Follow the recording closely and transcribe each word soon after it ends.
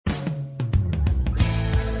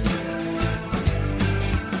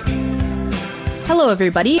Hello,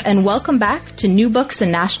 everybody, and welcome back to New Books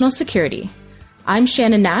in National Security. I'm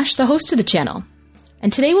Shannon Nash, the host of the channel,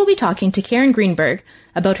 and today we'll be talking to Karen Greenberg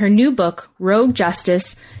about her new book, Rogue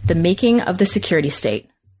Justice: The Making of the Security State.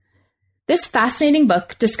 This fascinating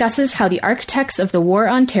book discusses how the architects of the War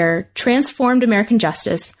on Terror transformed American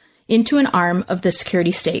justice into an arm of the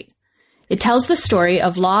security state. It tells the story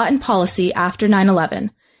of law and policy after 9/11,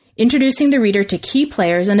 introducing the reader to key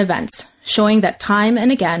players and events, showing that time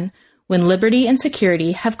and again, when liberty and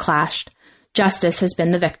security have clashed, justice has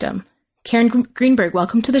been the victim. Karen Greenberg,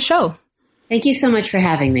 welcome to the show. Thank you so much for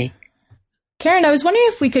having me. Karen, I was wondering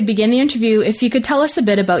if we could begin the interview if you could tell us a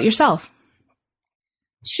bit about yourself.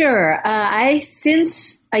 Sure.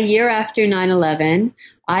 Since a year after 9/11,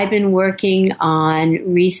 I've been working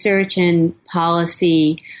on research and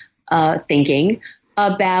policy thinking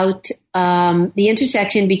about the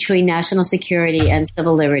intersection between national security and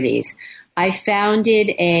civil liberties. I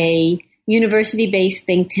founded a university-based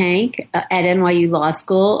think tank at NYU Law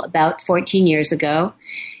School about 14 years ago.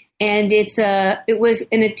 And it was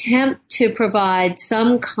an attempt to provide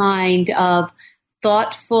some kind of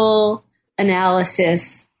thoughtful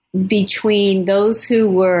analysis between those who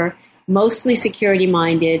were mostly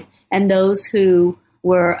security-minded and those who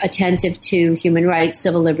were attentive to human rights,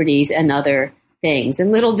 civil liberties, and other things.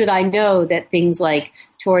 And little did I know that things like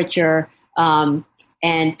torture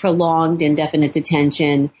and prolonged indefinite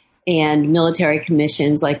detention and military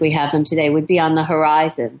commissions like we have them today would be on the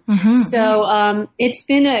horizon. Mm-hmm. So it's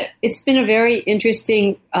been a very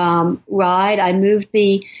interesting ride. I moved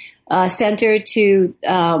the center to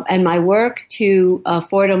and my work to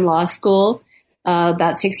Fordham Law School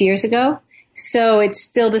about 6 years ago. So it's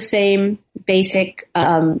still the same basic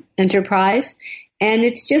enterprise. And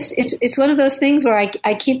it's one of those things where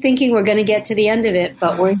I keep thinking we're going to get to the end of it,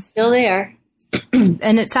 but we're still there.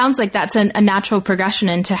 And it sounds like that's a natural progression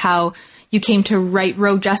into how you came to write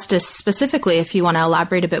Rogue Justice specifically, if you want to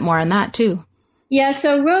elaborate a bit more on that too. Yeah,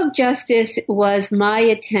 so Rogue Justice was my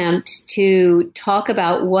attempt to talk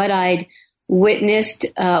about what I'd witnessed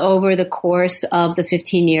over the course of the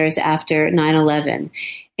 15 years after 9/11.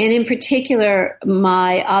 And in particular,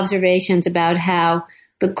 my observations about how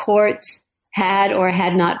the courts had or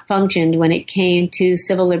had not functioned when it came to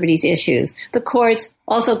civil liberties issues. The courts,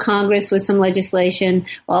 also Congress with some legislation,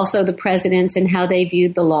 also the presidents and how they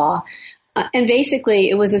viewed the law. And basically,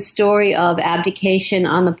 it was a story of abdication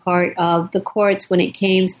on the part of the courts when it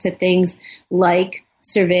came to things like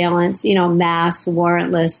surveillance, mass,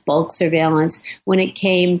 warrantless, bulk surveillance. When it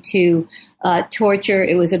came to torture,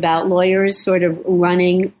 it was about lawyers sort of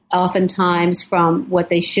running oftentimes from what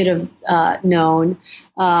they should have known.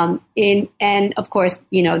 And of course,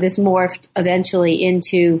 this morphed eventually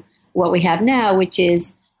into what we have now, which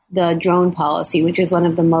is the drone policy, which is one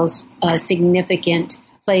of the most significant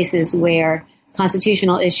places where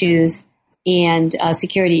constitutional issues and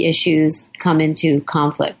security issues come into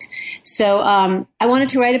conflict. So I wanted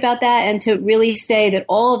to write about that and to really say that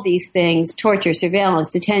all of these things, torture, surveillance,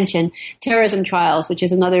 detention, terrorism trials, which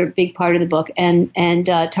is another big part of the book, and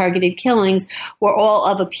targeted killings, were all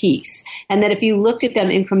of a piece. And that if you looked at them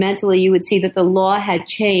incrementally, you would see that the law had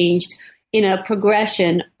changed in a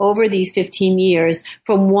progression over these 15 years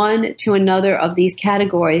from one to another of these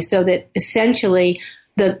categories, so that essentially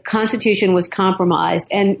the Constitution was compromised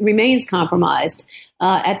and remains compromised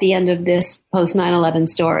at the end of this post 9/11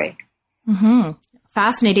 story. Mm-hmm.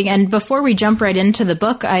 Fascinating. And before we jump right into the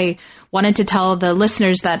book, I wanted to tell the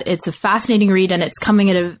listeners that it's a fascinating read and it's coming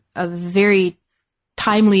at a very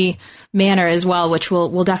timely manner as well, which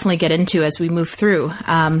we'll definitely get into as we move through.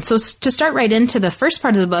 So to start right into the first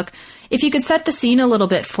part of the book, if you could set the scene a little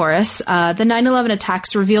bit for us, the 9/11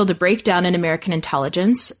 attacks revealed a breakdown in American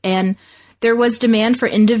intelligence, and there was demand for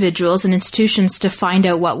individuals and institutions to find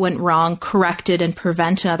out what went wrong, correct it, and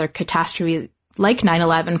prevent another catastrophe like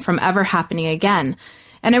 9/11 from ever happening again.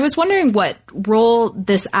 And I was wondering what role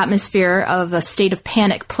this atmosphere of a state of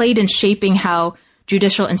panic played in shaping how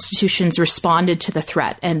judicial institutions responded to the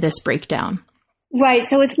threat and this breakdown. Right.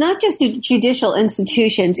 So it's not just judicial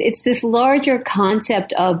institutions. It's this larger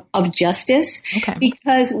concept of justice. Okay.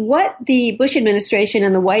 Because what the Bush administration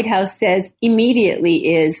and the White House says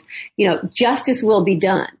immediately is, justice will be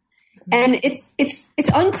done. Mm-hmm. And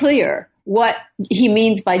it's unclear what he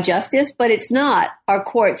means by justice, but it's not our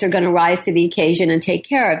courts are going to rise to the occasion and take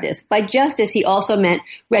care of this. By justice, he also meant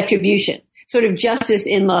retribution. sort of justice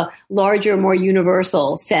in the larger, more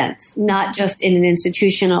universal sense, not just in an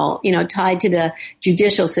institutional, tied to the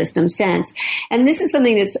judicial system sense. And this is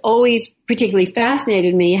something that's always particularly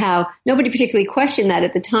fascinated me, how nobody particularly questioned that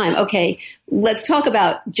at the time. Okay, let's talk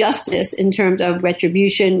about justice in terms of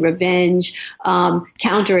retribution, revenge,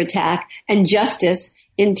 counterattack, and justice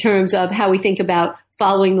in terms of how we think about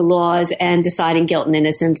following the laws and deciding guilt and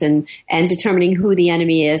innocence and determining who the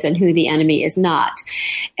enemy is and who the enemy is not.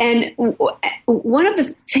 And one of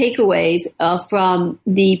the takeaways from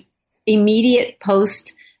the immediate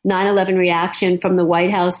post 9/11 reaction from the White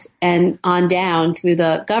House and on down through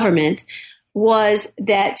the government was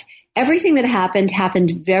that everything that happened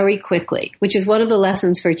very quickly, which is one of the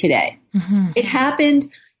lessons for today. Mm-hmm. It happened.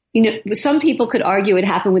 Some people could argue it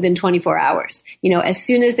happened within 24 hours, as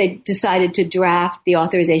soon as they decided to draft the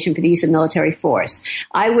authorization for the use of military force.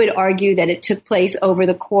 I would argue that it took place over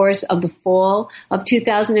the course of the fall of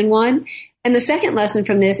 2001. And the second lesson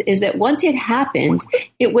from this is that once it happened,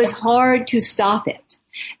 it was hard to stop it.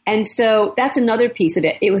 And so that's another piece of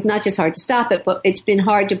it. It was not just hard to stop it, but it's been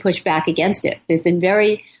hard to push back against it. There's been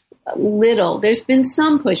very little. There's been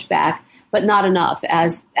some pushback, but not enough,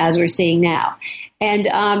 as we're seeing now.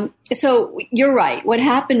 And so you're right. What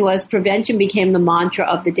happened was prevention became the mantra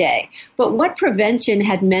of the day. But what prevention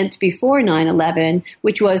had meant before 9/11,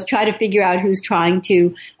 which was try to figure out who's trying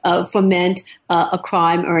to foment a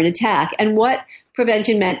crime or an attack, and what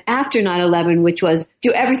prevention meant after 9/11, which was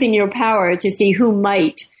do everything in your power to see who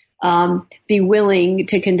might be willing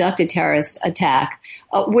to conduct a terrorist attack,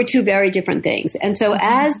 were two very different things. And so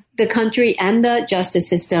as the country and the justice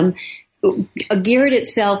system geared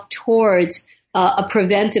itself towards a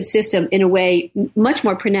preventive system in a way much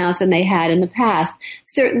more pronounced than they had in the past,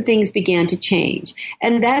 certain things began to change.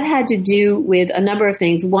 And that had to do with a number of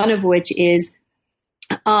things, one of which is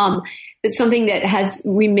it's something that has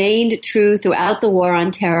remained true throughout the war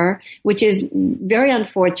on terror, which is very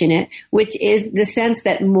unfortunate, which is the sense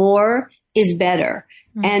that more is better.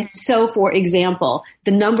 Mm-hmm. And so, for example,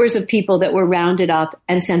 the numbers of people that were rounded up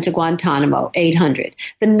and sent to Guantanamo, 800.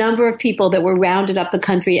 The number of people that were rounded up the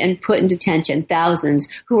country and put in detention, thousands,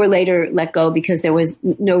 who were later let go because there was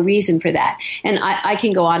no reason for that. And I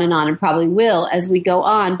can go on and probably will as we go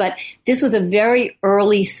on. But this was a very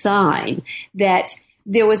early sign that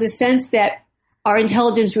there was a sense that our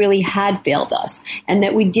intelligence really had failed us and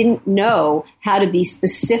that we didn't know how to be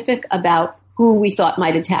specific about who we thought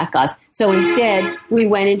might attack us. So instead, we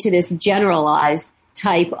went into this generalized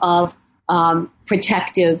type of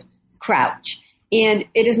protective crouch. And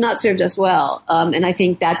it has not served us well. And I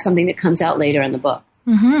think that's something that comes out later in the book.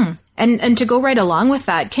 Mm-hmm. And to go right along with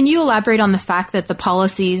that, can you elaborate on the fact that the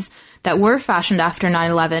policies that were fashioned after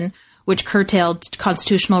 9/11, which curtailed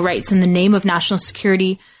constitutional rights in the name of national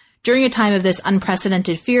security during a time of this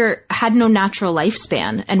unprecedented fear, had no natural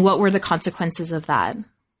lifespan? And what were the consequences of that?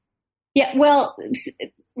 Yeah,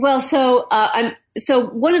 so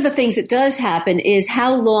one of the things that does happen is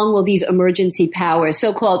how long will these emergency powers,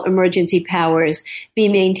 so-called emergency powers, be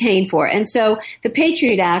maintained for? And so the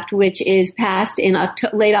Patriot Act, which is passed in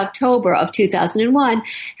late October of 2001,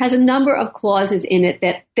 has a number of clauses in it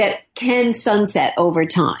that can sunset over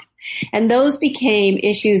time. And those became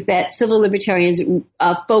issues that civil libertarians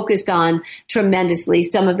focused on tremendously,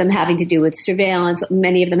 some of them having to do with surveillance,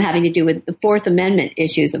 many of them having to do with the Fourth Amendment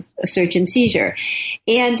issues of search and seizure.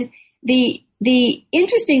 And the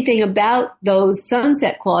interesting thing about those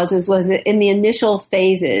sunset clauses was that in the initial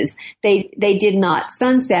phases, they did not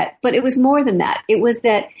sunset, but it was more than that. It was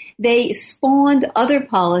that they spawned other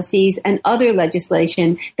policies and other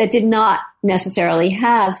legislation that did not necessarily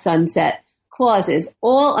have sunset clauses,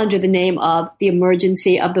 all under the name of the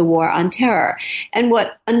emergency of the war on terror. And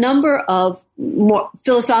what a number of more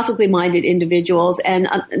philosophically minded individuals and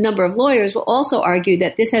a number of lawyers will also argue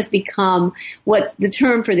that this has become what the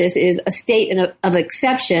term for this is a state of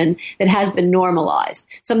exception that has been normalized.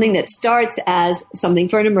 Something that starts as something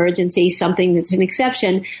for an emergency, something that's an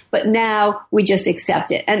exception, but now we just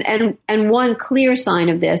accept it. And one clear sign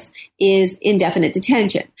of this is indefinite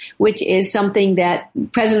detention, which is something that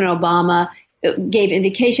President Obama gave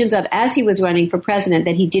indications of as he was running for president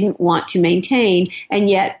that he didn't want to maintain, and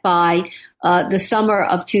yet by the summer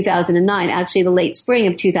of 2009, actually the late spring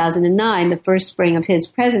of 2009, the first spring of his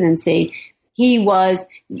presidency, he was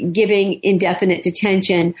giving indefinite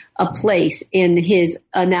detention a place in his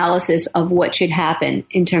analysis of what should happen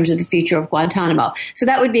in terms of the future of Guantanamo. So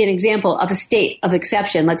that would be an example of a state of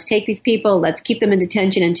exception. Let's take these people, let's keep them in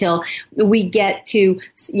detention until we get to,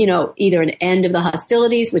 either an end of the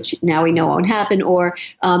hostilities, which now we know won't happen, or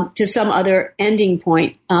to some other ending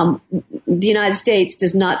point. The United States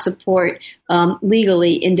does not support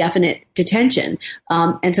legally indefinite detention,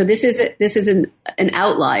 and so this is an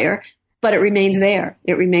outlier. But it remains there.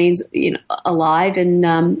 It remains, alive,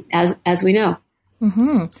 and as we know.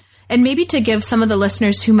 Mm-hmm. And maybe to give some of the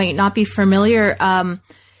listeners who might not be familiar,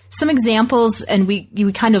 some examples, and we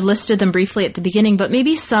kind of listed them briefly at the beginning, but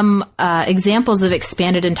maybe some examples of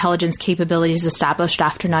expanded intelligence capabilities established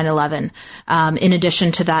after 9/11, in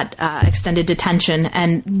addition to that extended detention,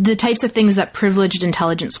 and the types of things that privileged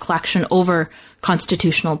intelligence collection over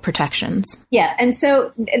constitutional protections. Yeah, and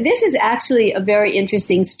so this is actually a very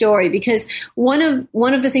interesting story, because one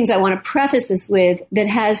of the things I want to preface this with that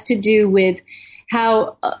has to do with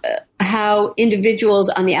how individuals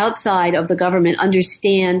on the outside of the government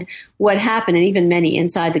understand what happened, and even many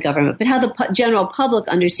inside the government, but how the general public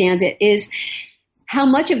understands it, is how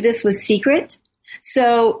much of this was secret.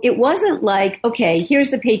 So it wasn't like, okay,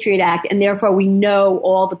 here's the Patriot Act, and therefore we know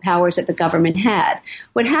all the powers that the government had.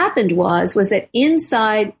 What happened was that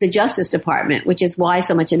inside the Justice Department, which is why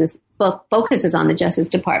so much of this book focuses on the Justice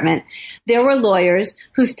Department, there were lawyers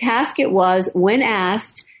whose task it was, when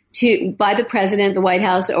asked by the president, the White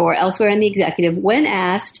House, or elsewhere in the executive, when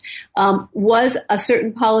asked, was a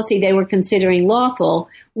certain policy they were considering lawful,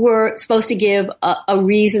 were supposed to give a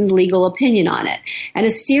reasoned legal opinion on it. And a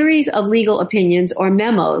series of legal opinions or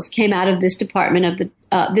memos came out of this department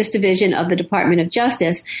this division of the Department of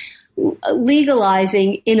Justice,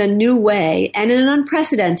 legalizing in a new way and in an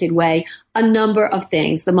unprecedented way a number of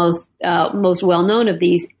things. The most well-known of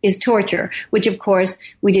these is torture, which, of course,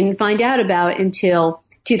 we didn't find out about until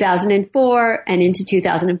 2004 and into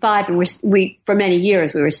 2005, and we for many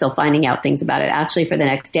years we were still finding out things about it, actually, for the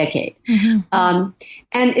next decade. Mm-hmm.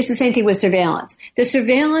 And it's the same thing with surveillance. The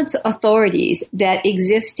surveillance authorities that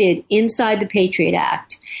existed inside the Patriot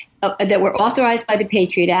Act, that were authorized by the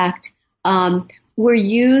Patriot Act, were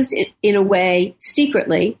used in a way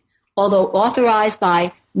secretly, although authorized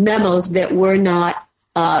by memos that were not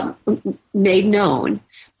made known.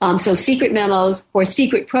 So secret memos or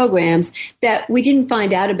secret programs that we didn't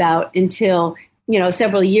find out about until,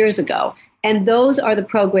 several years ago. And those are the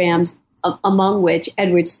programs among which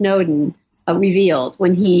Edward Snowden revealed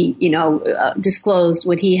when he, disclosed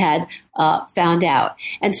what he had found out.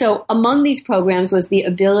 And so among these programs was the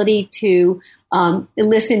ability to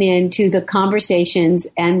listen in to the conversations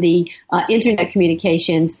and the internet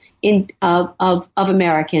communications of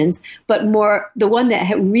Americans, but the one that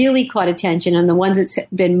had really caught attention and the one that's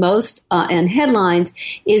been most in headlines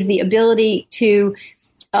is the ability to,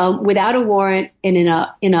 without a warrant and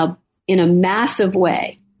in a massive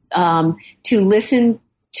way, to listen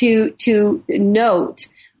to note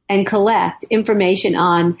and collect information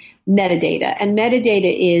on metadata. And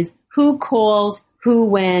metadata is who calls, who,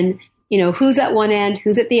 when, who's at one end,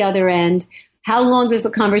 who's at the other end, how long does the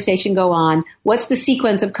conversation go on, what's the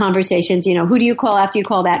sequence of conversations, who do you call after you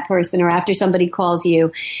call that person or after somebody calls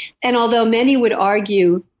you. And although many would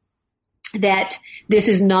argue that this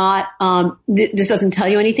is not, this doesn't tell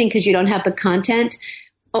you anything because you don't have the content,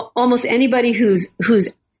 almost anybody who's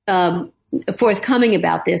forthcoming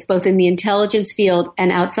about this, both in the intelligence field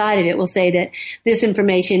and outside of it, will say that this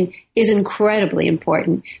information is incredibly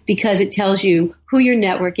important because it tells you who your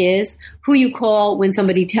network is, who you call when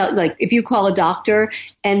somebody if you call a doctor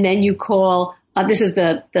and then you call, this is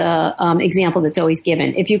the example that's always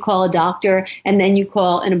given. If you call a doctor and then you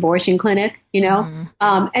call an abortion clinic,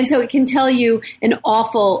 mm-hmm. And so it can tell you an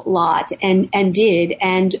awful lot and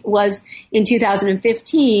was in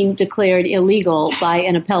 2015 declared illegal by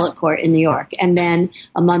an appellate court in New York. And then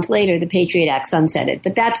a month later, the Patriot Act sunsetted.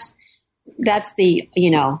 But that's the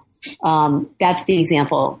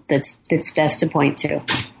example that's best to point to.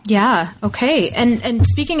 Yeah. Okay. And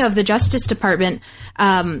speaking of the Justice Department,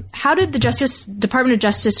 how did the Department of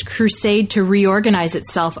Justice crusade to reorganize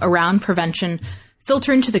itself around prevention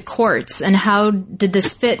filter into the courts, and how did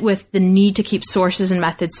this fit with the need to keep sources and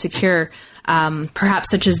methods secure,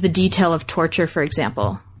 perhaps such as the detail of torture, for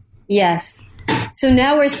example? Yes. So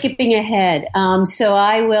now we're skipping ahead. So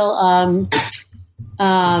I will.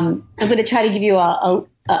 I'm going to try to give you a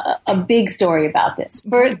big story about this.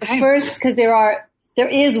 First, because there are there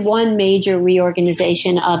is one major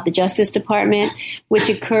reorganization of the Justice Department, which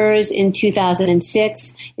occurs in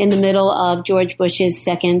 2006 in the middle of George Bush's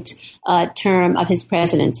second term of his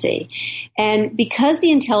presidency. And because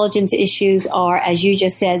the intelligence issues are, as you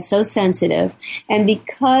just said, so sensitive, and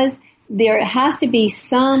because there has to be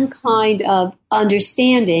some kind of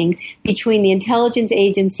understanding between the intelligence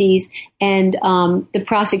agencies and the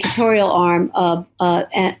prosecutorial arm of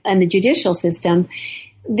and the judicial system,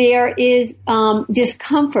 there is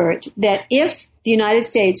discomfort that if the United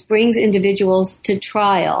States brings individuals to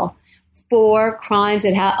trial for crimes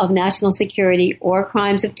of national security or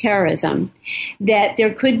crimes of terrorism, that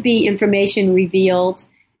there could be information revealed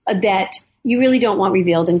that you really don't want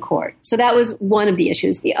revealed in court. So that was one of the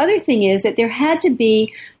issues. The other thing is that there had to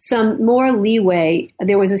be some more leeway.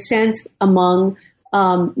 There was a sense among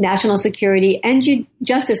national security and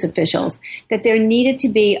justice officials that there needed to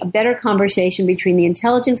be a better conversation between the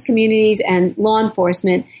intelligence communities and law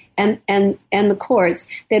enforcement and the courts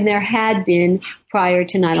than there had been prior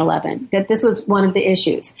to 9/11, that this was one of the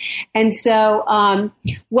issues. And so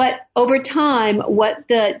over time, what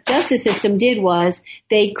the justice system did was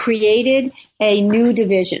they created a new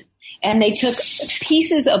division. And they took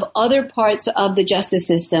pieces of other parts of the justice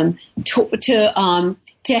system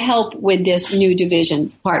to help with this new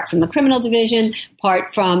division, part from the criminal division,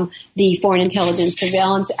 part from the Foreign Intelligence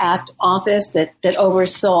Surveillance Act office that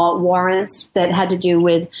oversaw warrants that had to do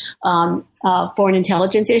with foreign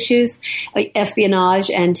intelligence issues, espionage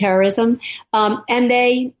and terrorism.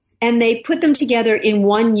 And they put them together in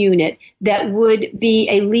one unit that would be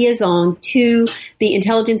a liaison to the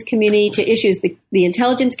intelligence community, to issues the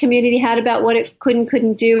intelligence community had about what it could and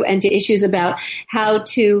couldn't do, and to issues about how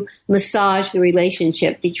to massage the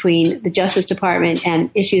relationship between the Justice Department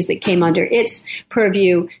and issues that came under its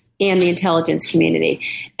purview and the intelligence community.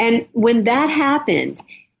 And when that happened,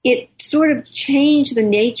 it sort of changed the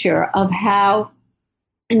nature of how,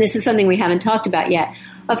 and this is something we haven't talked about yet,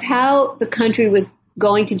 of how the country was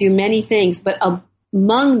going to do many things, but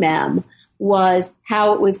among them was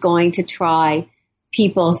how it was going to try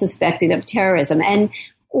people suspected of terrorism. And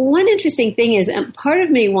one interesting thing is, part of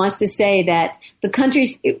me wants to say that the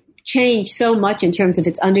country's changed so much in terms of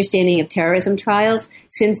its understanding of terrorism trials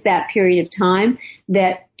since that period of time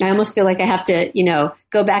that I almost feel like I have to,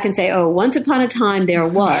 go back and say, oh, once upon a time there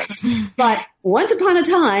was. But once upon a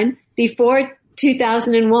time, before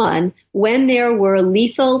 2001, when there were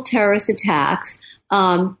lethal terrorist attacks,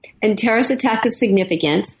 and terrorist attacks of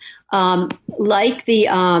significance, like the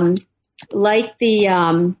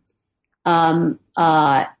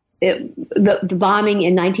bombing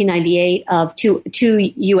in 1998 of two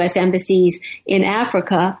U.S. embassies in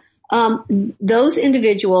Africa, those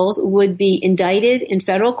individuals would be indicted in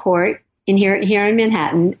federal court here in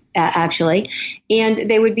Manhattan, actually, and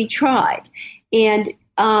they would be tried. And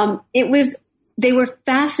they were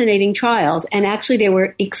fascinating trials, and actually they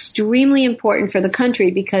were extremely important for the country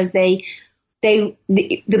because the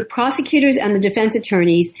prosecutors and the defense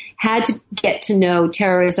attorneys had to get to know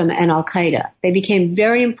terrorism and Al-Qaeda. They became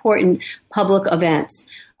very important public events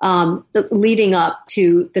leading up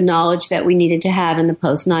to the knowledge that we needed to have in the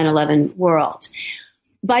post 9/11 world.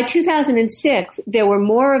 By 2006, there were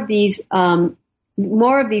more of these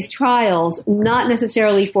trials, not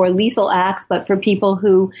necessarily for lethal acts, but for people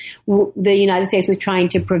who the United States was trying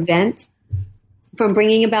to prevent from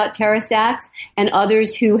bringing about terrorist acts, and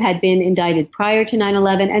others who had been indicted prior to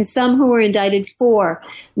 9/11, and some who were indicted for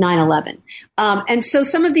 9/11. And so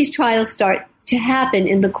some of these trials start to happen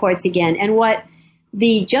in the courts again. And what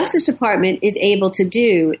the Justice Department is able to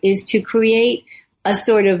do is to create a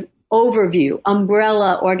sort of overview,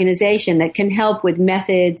 umbrella organization that can help with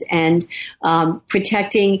methods and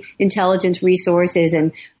protecting intelligence resources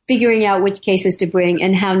and figuring out which cases to bring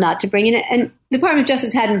and how not to bring in. And the Department of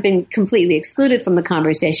Justice hadn't been completely excluded from the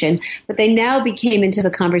conversation, but they now became into the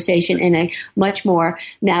conversation in a much more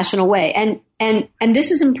national way. And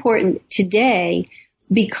this is important today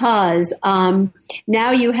because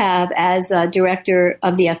now you have, as director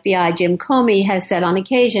of the FBI, Jim Comey has said on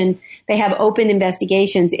occasion, they have open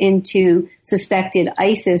investigations into suspected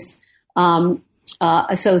ISIS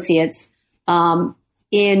associates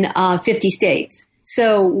in 50 states.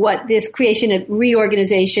 So what this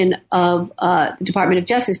reorganization of the Department of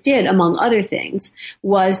Justice did, among other things,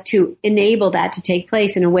 was to enable that to take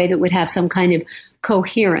place in a way that would have some kind of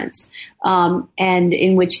coherence, and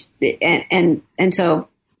in which and so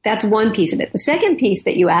that's one piece of it. The second piece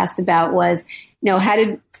that you asked about was,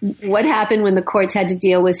 what happened when the courts had to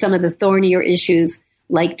deal with some of the thornier issues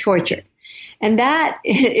like torture, and that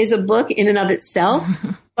is a book in and of itself.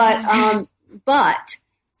 But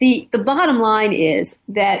the bottom line is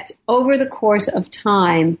that over the course of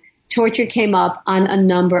time, torture came up on a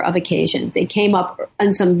number of occasions. It came up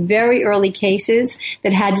on some very early cases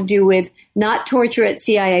that had to do with not torture at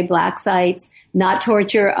CIA black sites, not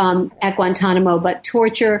torture at Guantanamo, but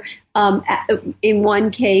torture in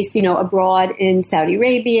one case, abroad in Saudi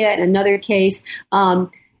Arabia, in another case,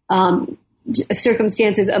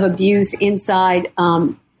 circumstances of abuse inside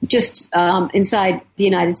inside the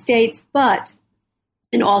United States,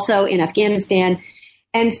 and also in Afghanistan.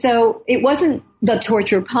 And so it wasn't the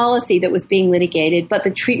torture policy that was being litigated, but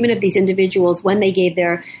the treatment of these individuals when they gave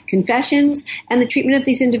their confessions, and the treatment of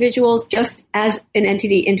these individuals just as an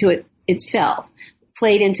entity into it itself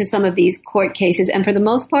played into some of these court cases. And for the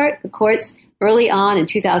most part, the courts early on in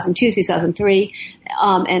 2002, 2003,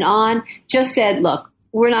 and on just said, look,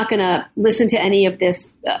 we're not going to listen to any of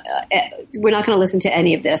this. We're not going to listen to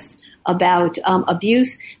any of this about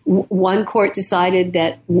abuse. One court decided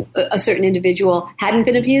that a certain individual hadn't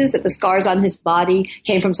been abused, that the scars on his body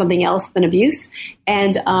came from something else than abuse.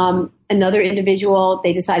 And another individual,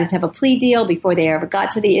 they decided to have a plea deal before they ever got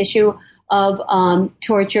to the issue of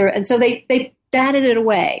torture. And so they batted it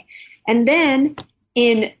away. And then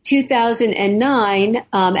in 2009,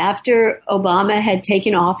 after Obama had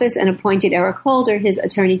taken office and appointed Eric Holder, his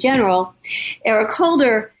attorney general, Eric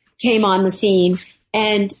Holder came on the scene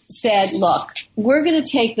and said, look, we're going to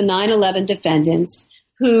take the 9/11 defendants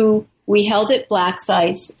who we held at black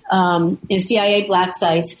sites, in CIA black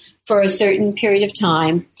sites for a certain period of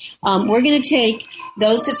time. We're going to take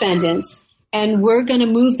those defendants and we're going to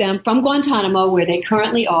move them from Guantanamo, where they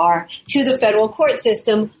currently are, to the federal court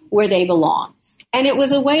system where they belong. And it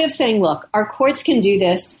was a way of saying, look, our courts can do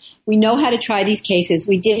this. We know how to try these cases.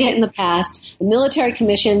 We did it in the past. The military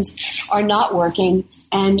commissions are not working.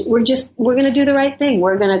 And we're going to do the right thing.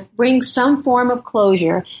 We're going to bring some form of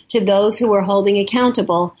closure to those who were holding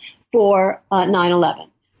accountable for 9/11.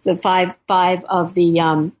 The five of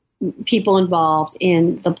the people involved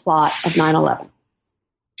in the plot of 9/11.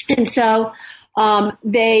 And so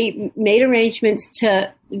they made arrangements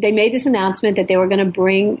they made this announcement that they were going to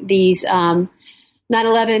bring these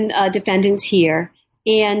 9/11 defendants here.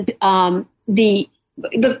 And the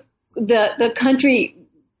country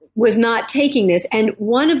was not taking this. And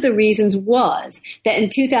one of the reasons was that in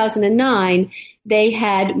 2009, they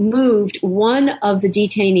had moved one of the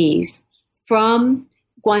detainees from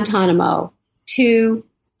Guantanamo to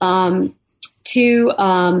Manhattan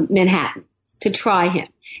to try him.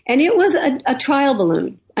 And it was a trial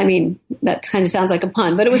balloon. I mean, that kind of sounds like a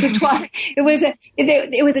pun, but it was a trial. It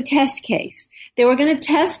was a test case. They were going to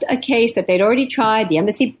test a case that they'd already tried, the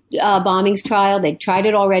embassy bombings trial. They'd tried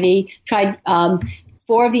it already, tried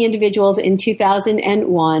 4 of the individuals in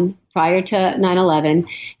 2001 prior to 9/11.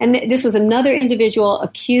 And this was another individual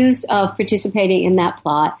accused of participating in that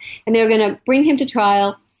plot. And they were going to bring him to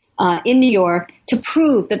trial in New York to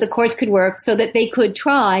prove that the courts could work so that they could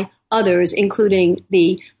try others, including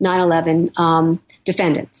the 9/11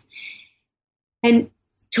 defendants. And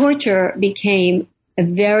torture became a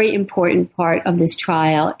very important part of this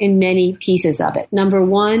trial in many pieces of it. Number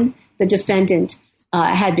one, the defendant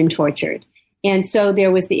had been tortured. And so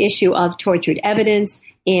there was the issue of tortured evidence.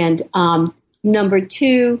 And number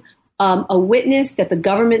two, a witness that the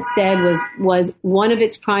government said was one of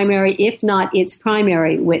its primary, if not its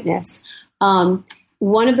primary witness.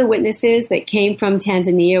 One of the witnesses that came from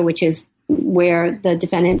Tanzania, which is where the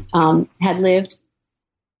defendant had lived,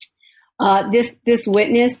 this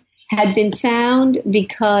witness had been found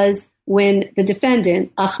because when the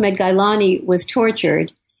defendant, Ahmed Gailani, was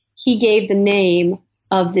tortured, he gave the name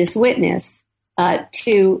of this witness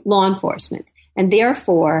to law enforcement. And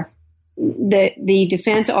therefore, the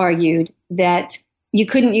defense argued that you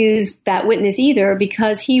couldn't use that witness either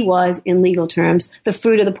because he was, in legal terms, the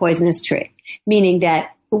fruit of the poisonous tree, meaning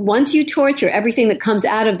that once you torture, everything that comes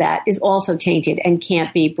out of that is also tainted and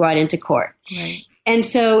can't be brought into court. Right. And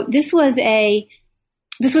so this was a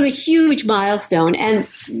huge milestone and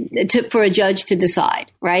for a judge to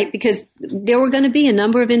decide, right? Because there were going to be a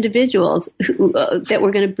number of individuals that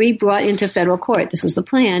were going to be brought into federal court. This was the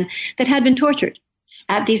plan, that had been tortured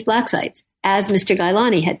at these black sites, as Mr.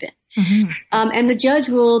 Gailani had been. Mm-hmm. And the judge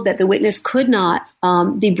ruled that the witness could not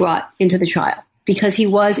be brought into the trial because he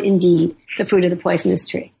was indeed the fruit of the poisonous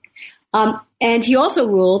tree. And he also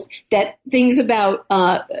ruled that things about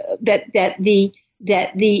that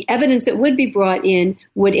the evidence that would be brought in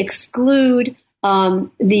would exclude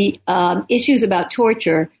the issues about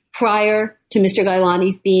torture prior to Mr.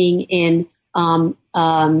 Gailani's being in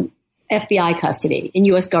FBI custody, in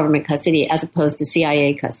U.S. government custody, as opposed to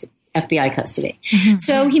CIA FBI custody. Mm-hmm.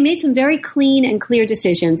 So he made some very clean and clear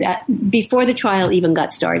decisions before the trial even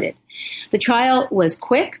got started. The trial was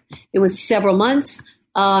quick. It was several months.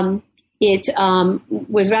 It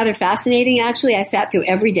was rather fascinating, actually. I sat through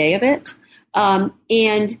every day of it.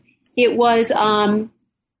 And it was, and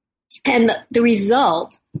the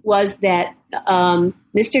result was that Mr.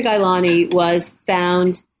 Gailani was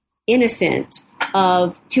found innocent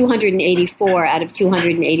of 284 out of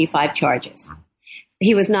 285 charges.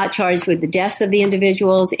 He was not charged with the deaths of the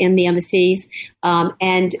individuals in the embassies,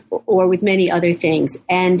 or with many other things.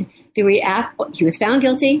 And he was found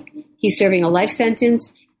guilty. He's serving a life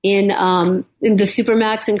sentence in the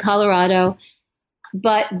Supermax in Colorado.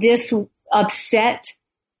 But this upset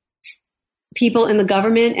people in the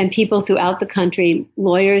government and people throughout the country,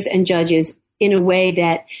 lawyers and judges, in a way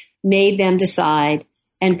that made them decide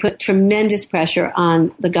and put tremendous pressure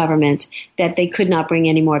on the government that they could not bring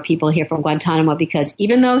any more people here from Guantanamo, because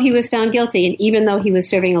even though he was found guilty and even though he was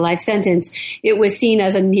serving a life sentence, it was seen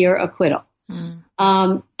as a near acquittal.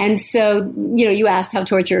 And so, you asked how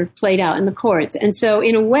torture played out in the courts. And so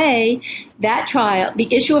in a way, that trial, the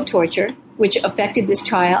issue of torture, which affected this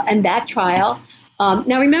trial, and that trial,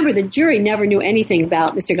 now remember, the jury never knew anything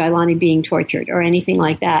about Mr. Gailani being tortured or anything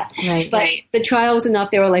like that. Right, but the trial was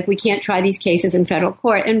enough. They were like, we can't try these cases in federal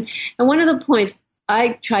court. And one of the points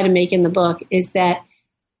I try to make in the book is that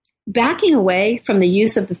backing away from the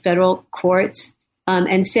use of the federal courts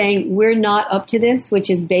and saying we're not up to this,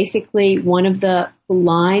 which is basically one of the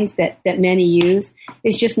lines that many use,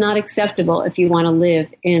 is just not acceptable if you want to live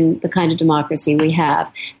in the kind of democracy we have.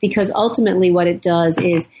 Because ultimately what it does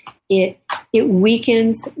is it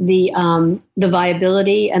weakens the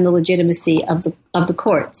viability and the legitimacy of the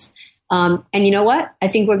courts. And you know what? I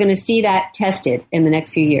think we're going to see that tested in the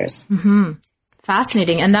next few years. Mm-hmm.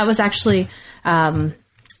 Fascinating. And that was actually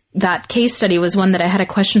that case study was one that I had a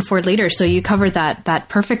question for later. So you covered that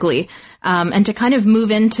perfectly. And to kind of move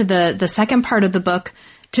into the second part of the book,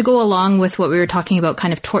 to go along with what we were talking about,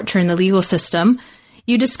 kind of torture in the legal system,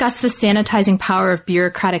 you discuss the sanitizing power of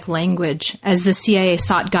bureaucratic language as the CIA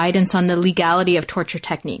sought guidance on the legality of torture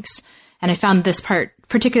techniques. And I found this part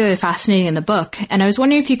particularly fascinating in the book. And I was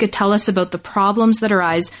wondering if you could tell us about the problems that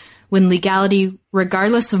arise when legality,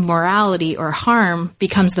 regardless of morality or harm,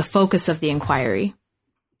 becomes the focus of the inquiry.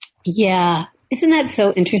 Yeah. Isn't that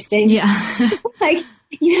so interesting? Yeah. And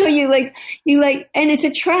it's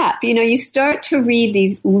a trap. You start to read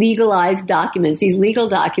these legalized documents, these legal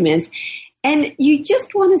documents, and you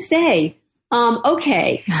just want to say,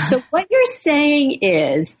 okay, so what you're saying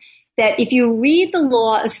is that if you read the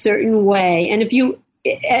law a certain way,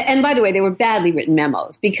 and by the way, they were badly written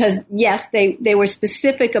memos because, yes, they were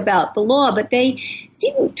specific about the law, but they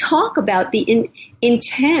didn't talk about the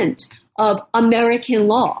intent of American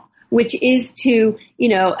law, which is to,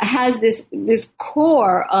 has this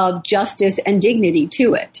core of justice and dignity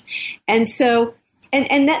to it. And so,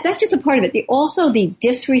 and that's just a part of it. Also the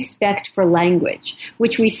disrespect for language,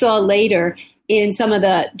 which we saw later in some of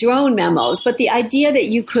the drone memos, but the idea that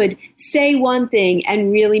you could say one thing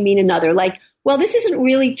and really mean another, like, well, this isn't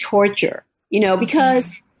really torture,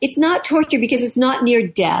 because it's not torture because it's not near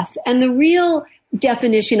death. And the real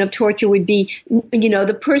definition of torture would be,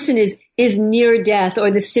 the person is near death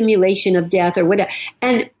or the simulation of death or whatever.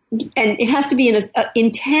 And it has to be an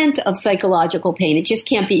intent of psychological pain. It just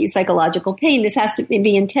can't be psychological pain. This has to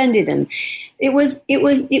be intended. And it was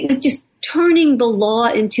just turning the law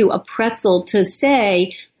into a pretzel to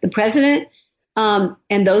say the president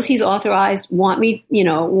and those he's authorized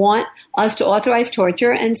want us to authorize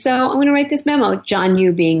torture. And so I'm going to write this memo, John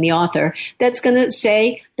Yoo being the author, that's going to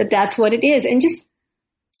say that that's what it is. And just,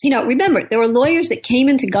 remember, there were lawyers that came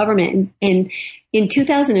into government in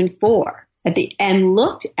 2004 and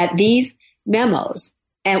looked at these memos.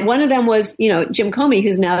 And one of them was, Jim Comey,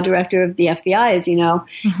 who's now director of the FBI, as you know,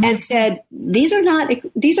 and said, these are not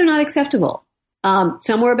acceptable.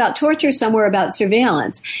 Some were about torture, some were about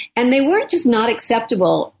surveillance. And they weren't just not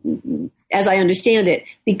acceptable, as I understand it,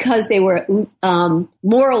 because they were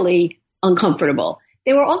morally uncomfortable.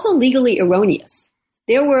 They were also legally erroneous.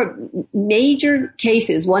 There were major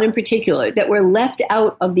cases, one in particular, that were left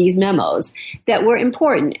out of these memos that were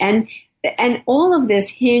important. And all of this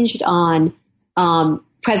hinged on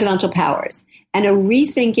presidential powers and a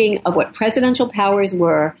rethinking of what presidential powers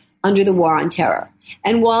were under the War on Terror.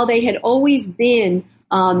 And while they had always been,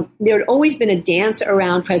 there had always been a dance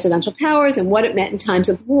around presidential powers and what it meant in times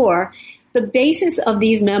of war, the basis of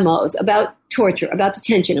these memos about torture, about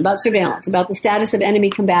detention, about surveillance, about the status of enemy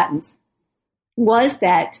combatants was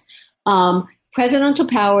that presidential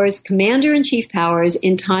powers, commander-in-chief powers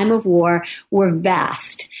in time of war were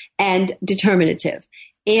vast and determinative.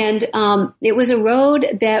 And it was a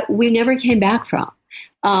road that we never came back from.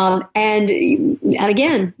 And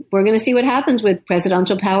again, we're going to see what happens with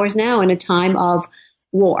presidential powers now in a time of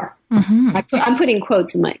war. Mm-hmm. I'm putting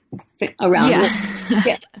quotes in around.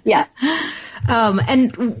 Yeah. Yeah.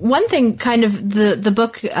 And one thing, kind of the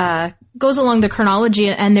book goes along the chronology,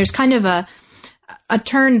 and there's kind of a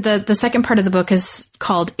turn. The second part of the book is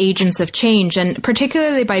called Agents of Change, and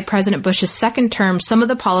particularly by President Bush's second term, some of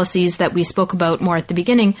the policies that we spoke about more at the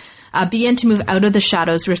beginning began to move out of the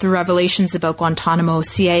shadows with the revelations about Guantanamo,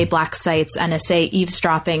 CIA black sites, NSA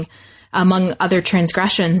eavesdropping, among other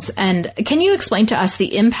transgressions. And can you explain to us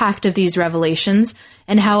the impact of these revelations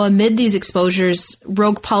and how amid these exposures,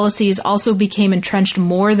 rogue policies also became entrenched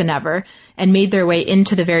more than ever and made their way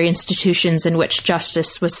into the very institutions in which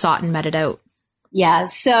justice was sought and meted out? Yeah.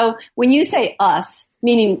 So when you say us,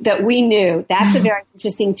 meaning that we knew, that's a very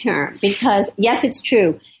interesting term, because yes, it's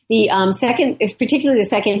true. The particularly the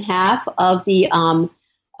second half of the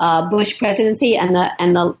Bush presidency and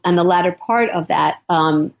the latter part of that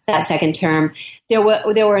second term, there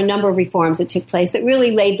were a number of reforms that took place that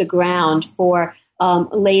really laid the ground for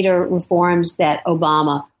later reforms that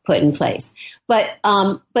Obama put in place. But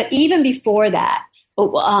even before that,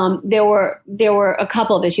 there were a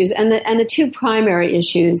couple of issues, and the two primary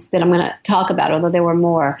issues that I'm going to talk about, although there were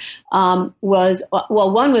more, one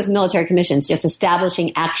was military commissions, just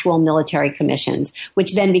establishing actual military commissions,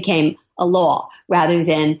 which then became a law rather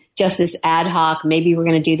than just this ad hoc, maybe we're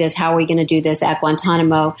going to do this, how are we going to do this at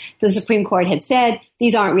Guantanamo? The Supreme Court had said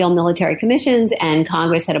these aren't real military commissions, and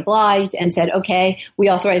Congress had obliged and said, okay, we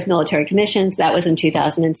authorize military commissions. That was in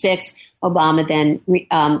 2006. Obama then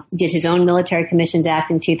did his own Military Commissions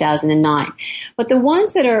Act in 2009. But the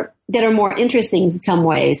ones that are more interesting in some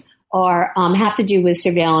ways are have to do with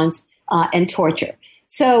surveillance and torture.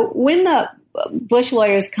 So when the Bush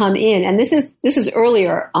lawyers come in, and this is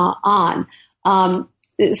earlier on,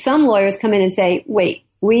 some lawyers come in and say, "Wait,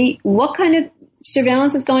 what kind of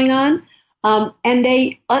surveillance is going on?" And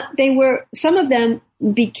they were, some of them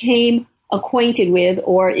became acquainted with,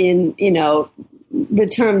 or in the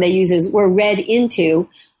term they use were read into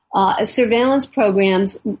surveillance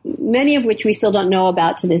programs, many of which we still don't know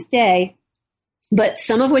about to this day, but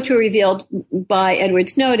some of which were revealed by Edward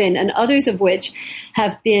Snowden, and others of which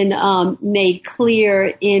have been made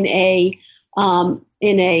clear in a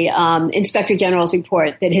Inspector General's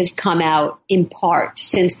report that has come out in part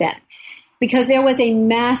since then, because there was a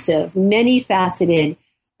massive, many-faceted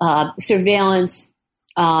surveillance.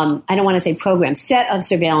 I don't want to say program, set of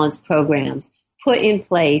surveillance programs put in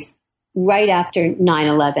place right after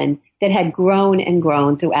 9/11 that had grown and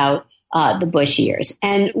grown throughout the Bush years.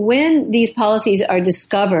 And when these policies are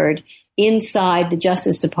discovered inside the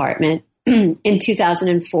Justice Department in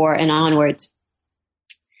 2004 and onwards,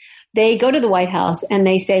 they go to the White House and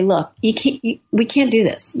they say, look, we can't do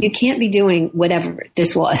this. You can't be doing whatever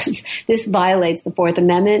this was. This violates the Fourth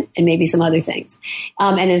Amendment and maybe some other things,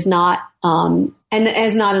 and is not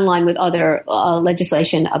in line with other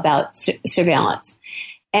legislation about surveillance.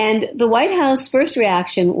 And the White House first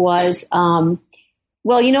reaction was,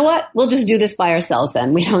 well, you know what? We'll just do this by ourselves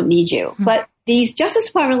then. We don't need you. Mm-hmm. But these Justice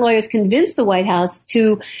Department lawyers convinced the White House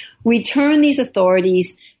to return these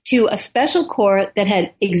authorities to a special court that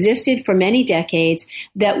had existed for many decades,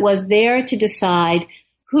 that was there to decide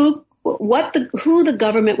who the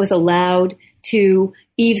government was allowed to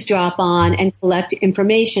eavesdrop on and collect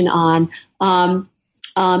information on,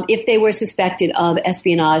 if they were suspected of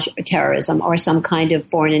espionage or terrorism or some kind of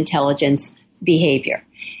foreign intelligence behavior.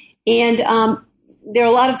 And there are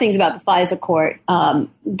a lot of things about the FISA court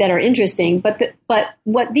that are interesting, but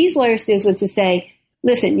what these lawyers did was to say,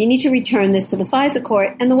 listen, you need to return this to the FISA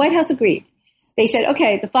court, and the White House agreed. They said,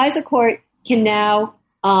 okay, the FISA court can now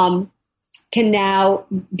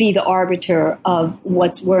be the arbiter of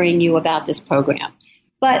what's worrying you about this program.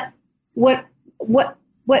 But what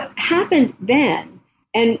happened then,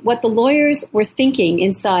 and what the lawyers were thinking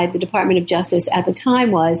inside the Department of Justice at the time,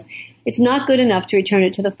 was it's not good enough to return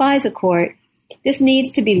it to the FISA court. This needs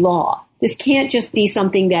to be law. This can't just be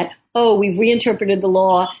something that, oh, we've reinterpreted the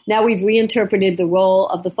law. Now we've reinterpreted the role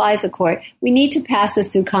of the FISA court. We need to pass this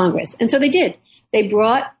through Congress. And so they did. They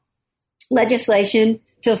brought legislation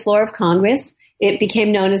to the floor of Congress. It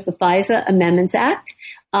became known as the FISA Amendments Act.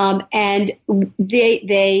 And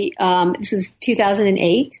this is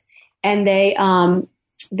 2008. And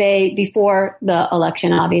they before the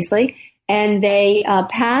election, obviously, and they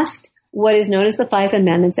passed what is known as the FISA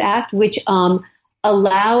Amendments Act, which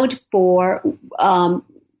allowed for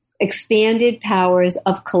expanded powers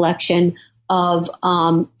of collection of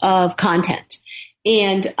content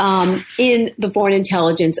and in the foreign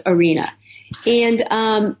intelligence arena.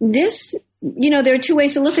 And this, there are two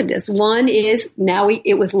ways to look at this. One is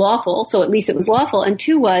it was lawful, so at least it was lawful. And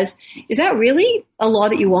two was, is that really a law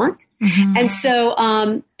that you want? Mm-hmm. And so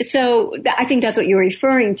I think that's what you're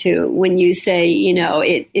referring to when you say,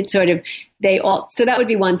 it sort of, so that would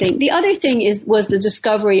be one thing. The other thing was the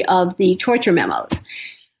discovery of the torture memos.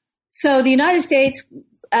 So the United States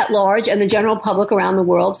at large and the general public around the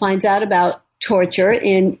world finds out about torture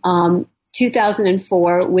in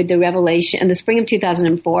 2004 with the revelation, in the spring of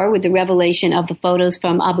 2004, with the revelation of the photos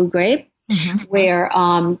from Abu Ghraib, mm-hmm. where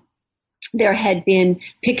there had been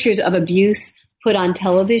pictures of abuse put on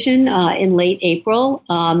television in late April.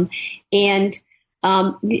 And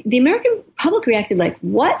the American public reacted like,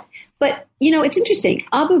 what? But, it's interesting.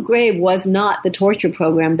 Abu Ghraib was not the torture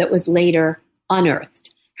program that was later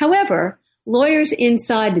unearthed. However, lawyers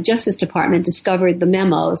inside the Justice Department discovered the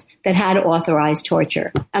memos that had authorized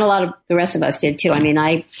torture. And a lot of the rest of us did too. I mean,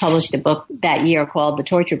 I published a book that year called The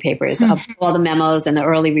Torture Papers, mm-hmm. of all the memos and the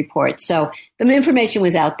early reports. So the information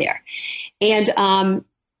was out there. And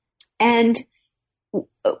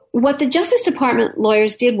what the Justice Department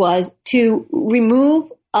lawyers did was to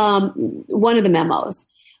remove one of the memos.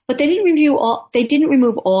 But they didn't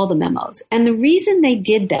remove all the memos. And the reason they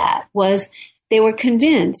did that was they were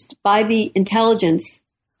convinced by the intelligence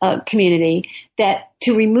community that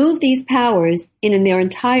to remove these powers in their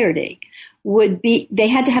entirety they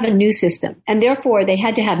had to have a new system. And therefore, they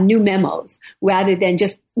had to have new memos rather than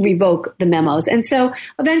just revoke the memos. And so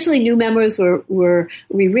eventually new memos were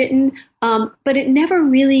rewritten, but it never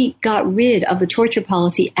really got rid of the torture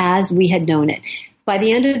policy as we had known it. By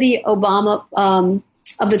the end of the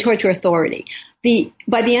of the torture authority.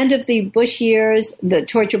 By the end of the Bush years, the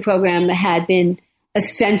torture program had been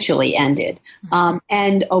essentially ended.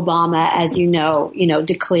 And Obama, as you know,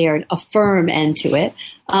 declared a firm end to it.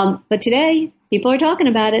 But today, people are talking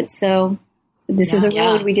about it. So this is a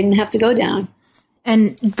road we didn't have to go down.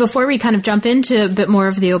 And before we kind of jump into a bit more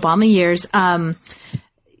of the Obama years,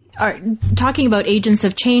 talking about agents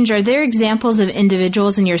of change, are there examples of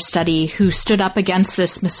individuals in your study who stood up against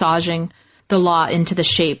this massaging the law into the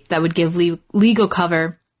shape that would give legal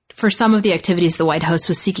cover for some of the activities the White House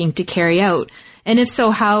was seeking to carry out? And if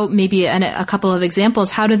so, how, maybe a couple of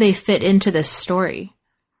examples, how do they fit into this story?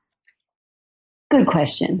 Good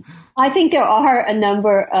question. I think there are a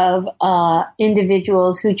number of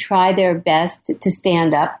individuals who try their best to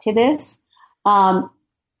stand up to this.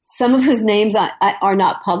 Some of whose names are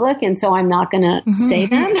not public, and so I'm not going to mm-hmm. say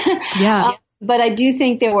them. Yeah. But I do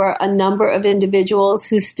think there were a number of individuals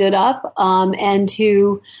who stood up and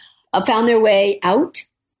who found their way out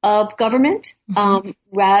of government, mm-hmm.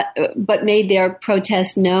 But made their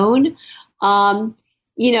protests known.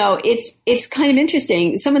 It's kind of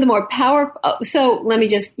interesting. Some of the more powerful. So let me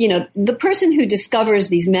just, the person who discovers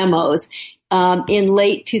these memos in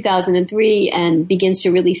late 2003 and begins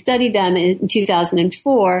to really study them in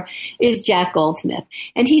 2004 is Jack Goldsmith.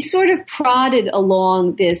 And he sort of prodded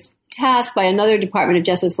along this task by another Department of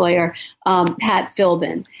Justice lawyer, Pat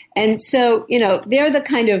Philbin. And so, they're the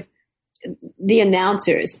kind of the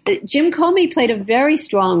announcers. Jim Comey played a very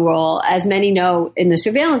strong role, as many know, in the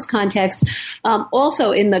surveillance context,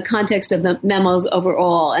 also in the context of the memos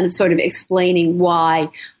overall, and sort of explaining why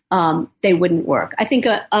they wouldn't work. I think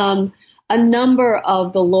a number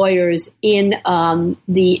of the lawyers in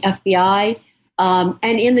the FBI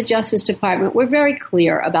and in the Justice Department were very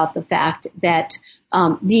clear about the fact that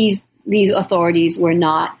these authorities were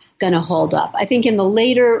not going to hold up. I think in the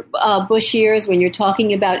later Bush years, when you're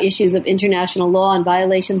talking about issues of international law and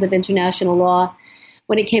violations of international law,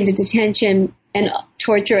 when it came to detention and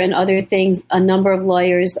torture and other things, a number of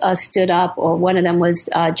lawyers stood up, or one of them was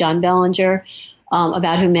John Bellinger,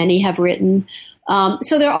 about whom many have written.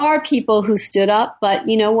 So there are people who stood up, but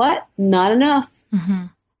you know what? Not enough. Mm-hmm.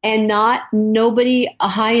 And nobody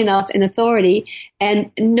high enough in authority, and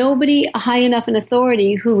nobody high enough in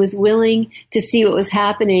authority who was willing to see what was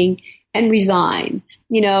happening and resign.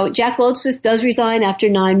 Jack Goldsmith does resign after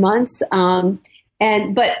 9 months, but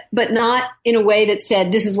not in a way that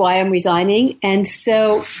said, this is why I'm resigning. And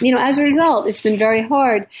so, as a result, it's been very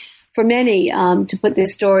hard for many to put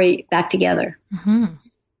this story back together. Mm-hmm.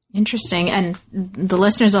 Interesting. And the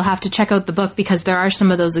listeners will have to check out the book because there are some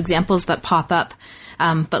of those examples that pop up.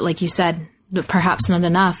 But like you said, perhaps not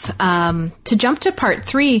enough. To jump to part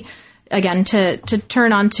 3, again, to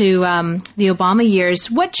turn on to the Obama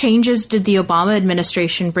years, what changes did the Obama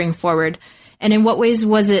administration bring forward? And in what ways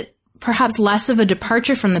was it perhaps less of a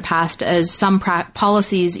departure from the past as some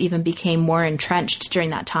policies even became more entrenched during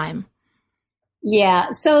that time?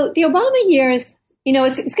 Yeah. So the Obama years,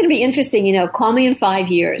 it's going to be interesting, call me in 5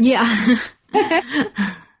 years. Yeah.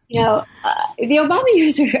 The Obama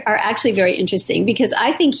years are actually very interesting because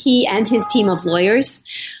I think he and his team of lawyers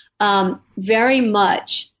very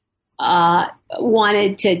much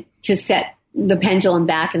wanted to set the pendulum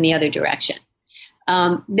back in the other direction.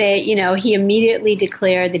 He immediately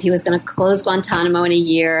declared that he was going to close Guantanamo in a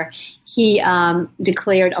year. He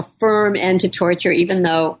declared a firm end to torture, even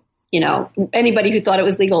though, anybody who thought it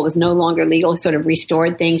was legal, it was no longer legal, sort of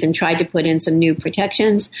restored things and tried to put in some new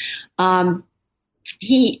protections.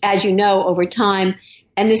 He, as you know, over time,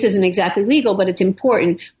 and this isn't exactly legal, but it's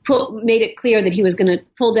important, made it clear that he was going to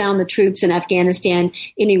pull down the troops in Afghanistan,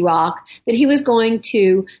 in Iraq, that he was going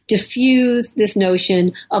to diffuse this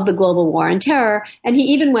notion of the global war on terror. And he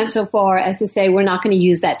even went so far as to say, we're not going to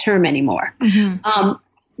use that term anymore. Mm-hmm.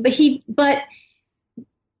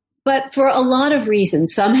 But for a lot of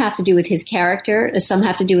reasons, some have to do with his character, some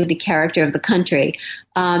have to do with the character of the country.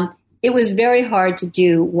 It was very hard to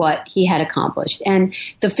do what he had accomplished. And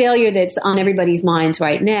the failure that's on everybody's minds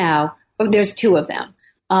right now, there's two of them.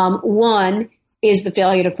 One is the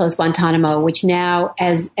failure to close Guantanamo, which now,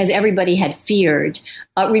 as everybody had feared,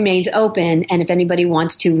 remains open. And if anybody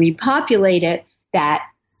wants to repopulate it, that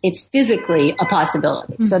it's physically a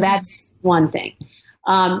possibility. Mm-hmm. So that's one thing.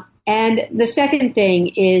 And the second thing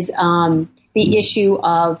is the issue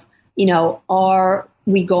of, are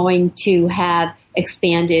we going to have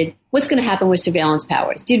expanded? What's going to happen with surveillance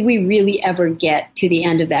powers? Did we really ever get to the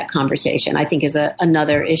end of that conversation? I think is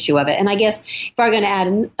another issue of it. And I guess if I'm going to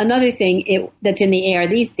add another thing that's in the air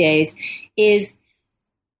these days is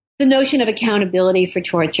the notion of accountability for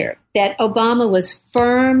torture, that Obama was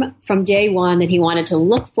firm from day one that he wanted to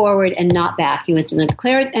look forward and not back. He was going to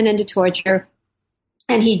declare an end to torture,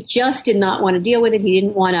 and he just did not want to deal with it. He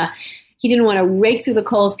didn't want to rake through the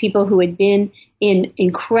coals people who had been in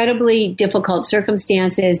incredibly difficult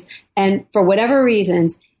circumstances. And for whatever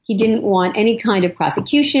reasons, he didn't want any kind of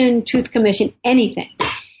prosecution, truth commission, anything.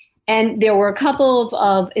 And there were a couple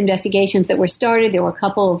of investigations that were started. There were a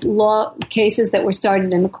couple of law cases that were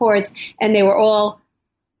started in the courts, and they were all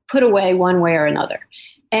put away one way or another.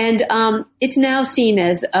 And it's now seen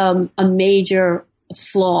as a major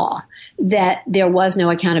flaw that there was no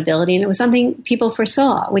accountability. And it was something people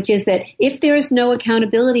foresaw, which is that if there is no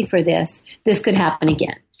accountability for this, this could happen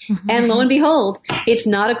again. Mm-hmm. And lo and behold, it's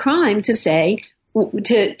not a crime to say,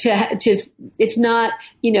 it's not,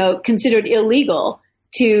 considered illegal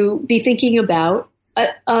to be thinking about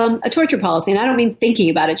a torture policy. And I don't mean thinking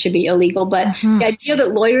about it should be illegal, but mm-hmm. the idea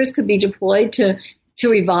that lawyers could be deployed to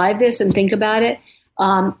revive this and think about it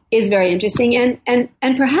is very interesting. And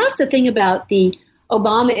perhaps the thing about the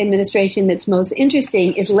Obama administration that's most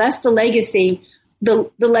interesting is less the legacy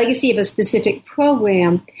of a specific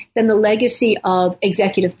program than the legacy of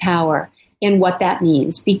executive power and what that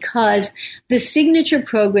means. Because the signature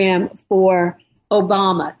program for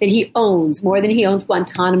Obama that he owns more than he owns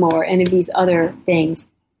Guantanamo or any of these other things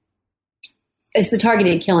is the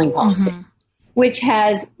targeted killing policy, mm-hmm. which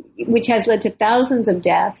has led to thousands of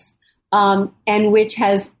deaths and which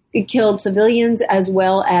has killed civilians as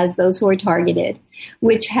well as those who are targeted,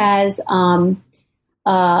 which has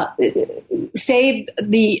saved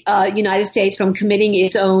the United States from committing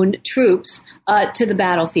its own troops to the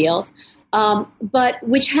battlefield, but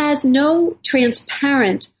which has no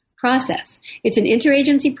transparent process. It's an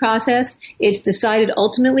interagency process. It's decided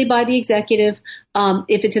ultimately by the executive.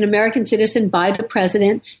 If it's an American citizen, by the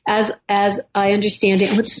president, as I understand it.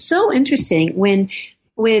 And what's so interesting when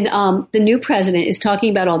the new president is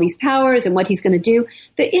talking about all these powers and what he's going to do,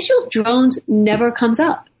 the issue of drones never comes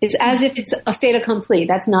up. It's as if it's a fait accompli.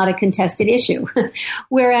 That's not a contested issue.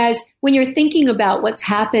 Whereas when you're thinking about what's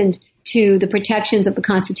happened to the protections of the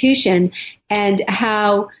Constitution and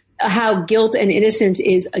how guilt and innocence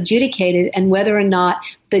is adjudicated and whether or not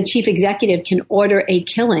the chief executive can order a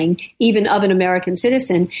killing, even of an American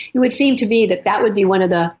citizen, it would seem to me that would be one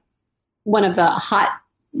of the hot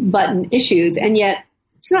button issues. And yet,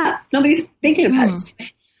 it's not. Nobody's thinking about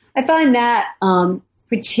it. I find that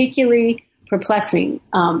particularly perplexing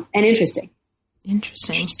and interesting.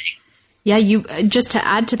 Interesting. Yeah, you just to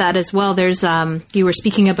add to that as well. There's you were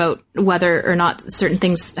speaking about whether or not certain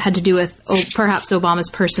things had to do with perhaps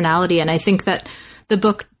Obama's personality, and I think that the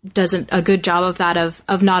book does a good job of that.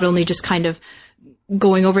 Of not only just kind of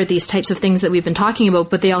going over these types of things that we've been talking about,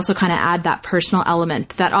 but they also kind of add that personal element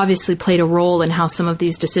that obviously played a role in how some of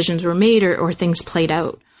these decisions were made or things played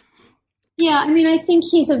out. Yeah, I mean, I think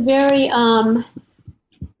he's a very,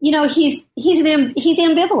 he's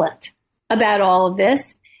ambivalent about all of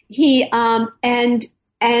this. He and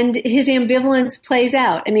his ambivalence plays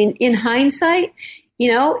out. I mean, in hindsight,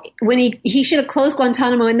 when he should have closed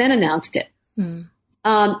Guantanamo and then announced it. Mm.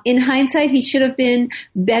 In hindsight, he should have been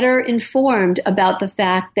better informed about the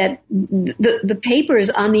fact that the papers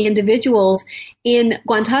on the individuals in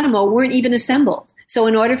Guantanamo weren't even assembled. So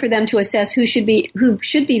in order for them to assess who should be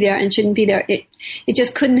there and shouldn't be there, it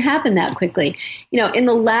just couldn't happen that quickly. In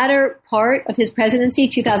the latter part of his presidency,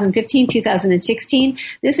 2015, 2016,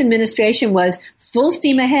 this administration was full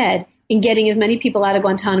steam ahead in getting as many people out of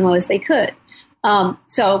Guantanamo as they could.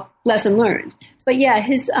 So lesson learned. But yeah,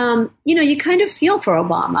 his, you kind of feel for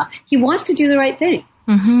Obama. He wants to do the right thing.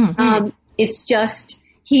 Mm-hmm. It's just,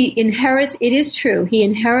 it is true, he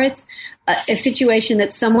inherits a situation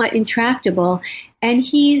that's somewhat intractable, and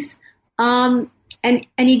he's, and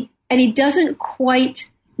he doesn't quite,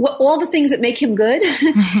 all the things that make him good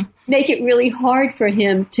make it really hard for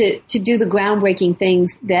him to do the groundbreaking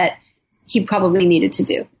things that he probably needed to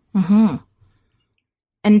do. Mm-hmm.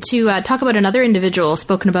 And to talk about another individual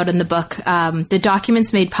spoken about in the book, the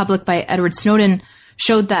documents made public by Edward Snowden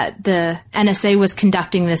showed that the NSA was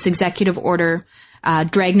conducting this executive order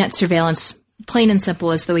dragnet surveillance, plain and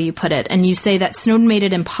simple is the way you put it. And you say that Snowden made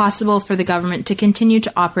it impossible for the government to continue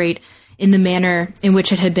to operate in the manner in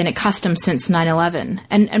which it had been accustomed since 9/11.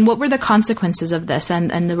 And what were the consequences of this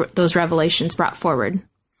and those revelations brought forward?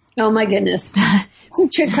 Oh, my goodness. It's a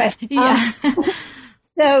trick question. Yeah.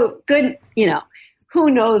 So good,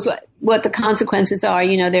 who knows what the consequences are?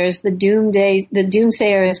 There's the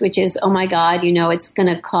doomsayers, which is, oh my God, it's going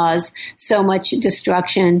to cause so much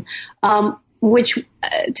destruction, which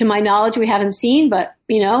to my knowledge we haven't seen. But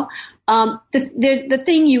the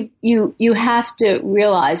thing you have to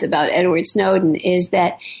realize about Edward Snowden is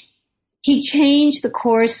that he changed the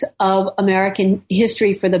course of American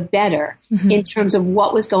history for the better in terms of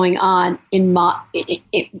what was going on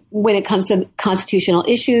when it comes to constitutional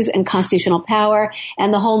issues and constitutional power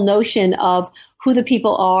and the whole notion of who the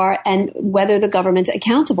people are and whether the government's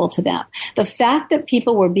accountable to them. The fact that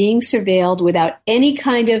people were being surveilled without any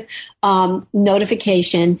kind of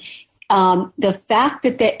notification, the fact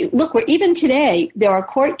that even today, there are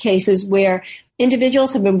court cases where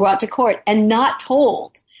individuals have been brought to court and not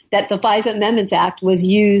told that the FISA Amendments Act was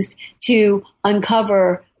used to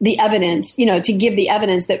uncover the evidence, to give the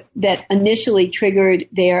evidence that initially triggered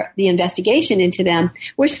the investigation into them.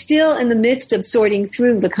 We're still in the midst of sorting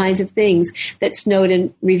through the kinds of things that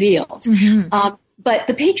Snowden revealed. Mm-hmm. But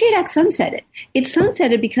the Patriot Act sunsetted. It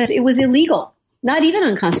sunsetted because it was illegal, not even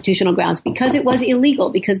on constitutional grounds, because it was illegal,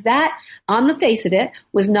 because that, on the face of it,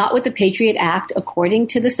 was not what the Patriot Act, according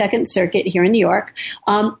to the Second Circuit here in New York,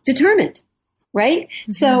 determined. Right?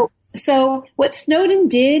 Mm-hmm. So what Snowden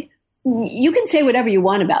did, you can say whatever you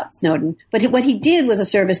want about Snowden, but what he did was a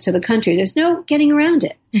service to the country. There's no getting around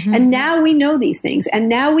it. Mm-hmm. And now we know these things. And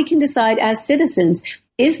now we can decide as citizens,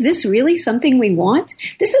 is this really something we want?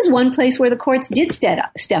 This is one place where the courts did step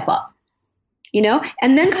up,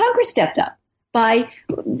 and then Congress stepped up by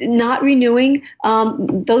not renewing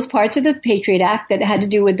those parts of the Patriot Act that had to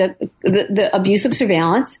do with the abuse of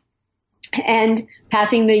surveillance, and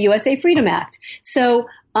passing the USA Freedom Act. So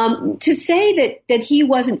to say that he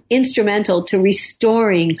wasn't instrumental to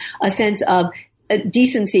restoring a sense of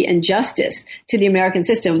decency and justice to the American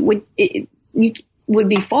system would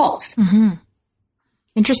be false. Mm-hmm.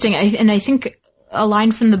 Interesting. I think a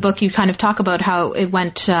line from the book, you kind of talk about how it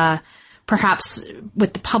went perhaps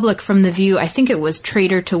with the public from the view, I think it was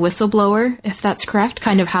traitor to whistleblower, if that's correct,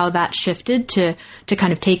 kind of how that shifted to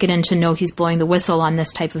kind of take it in to know he's blowing the whistle on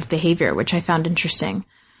this type of behavior, which I found interesting.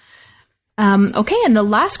 Okay, and the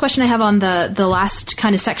last question I have on the last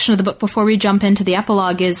kind of section of the book before we jump into the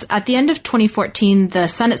epilogue is, at the end of 2014, the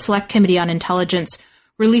Senate Select Committee on Intelligence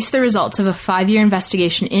released the results of a 5-year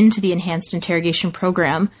investigation into the Enhanced Interrogation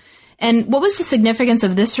Program. And what was the significance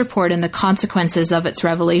of this report and the consequences of its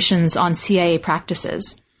revelations on CIA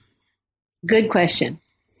practices? Good question.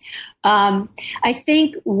 I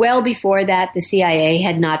think well before that, the CIA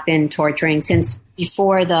had not been torturing since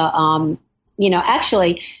before the,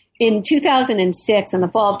 actually in 2006, in the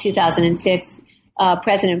fall of 2006,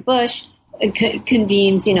 President Bush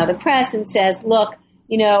convenes, the press and says, look,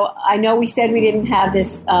 I know we said we didn't have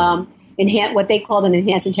this what they called an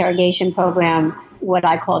enhanced interrogation program, what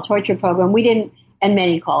I call a torture program. We didn't, and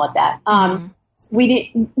many call it that. We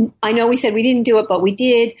didn't. I know we said we didn't do it, but we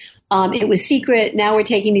did. It was secret. Now we're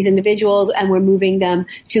taking these individuals and we're moving them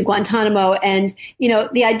to Guantanamo. And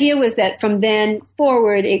the idea was that from then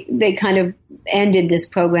forward, they kind of ended this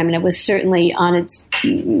program, and it was certainly on its.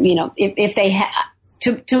 If they had.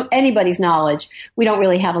 To anybody's knowledge, we don't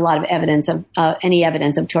really have a lot of evidence of any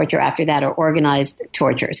evidence of torture after that, or organized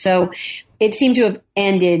torture. So it seemed to have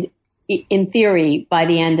ended in theory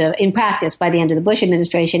in practice by the end of the Bush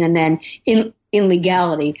administration, and then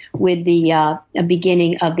illegality with the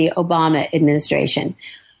beginning of the Obama administration.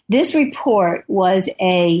 This report was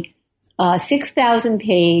a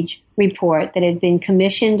 6,000-page report that had been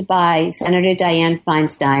commissioned by Senator Dianne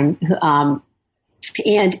Feinstein,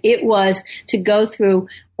 and it was to go through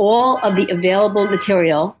all of the available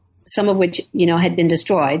material, some of which, had been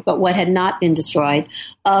destroyed, but what had not been destroyed,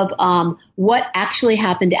 of what actually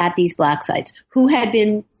happened at these black sites, who had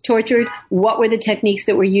been tortured, what were the techniques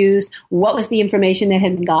that were used, what was the information that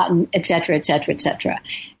had been gotten, et cetera, et cetera, et cetera.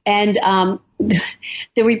 And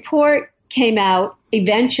the report came out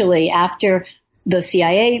eventually after the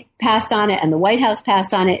CIA passed on it and the White House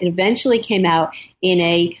passed on it. It eventually came out in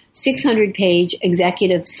a 600-page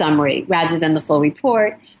executive summary rather than the full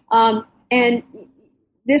report. And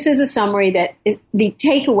this is a summary that is the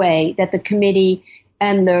takeaway that the committee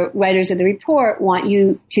and the writers of the report want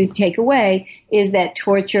you to take away is that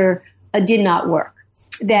torture did not work.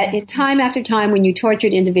 That in time after time, when you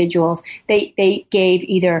tortured individuals, they gave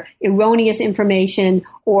either erroneous information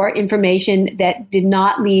or information that did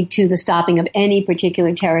not lead to the stopping of any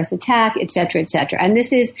particular terrorist attack, et cetera, et cetera. And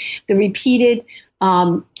this is the repeated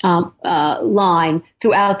line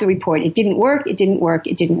throughout the report. It didn't work. It didn't work.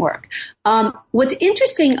 It didn't work. What's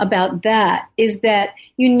interesting about that is that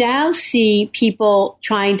you now see people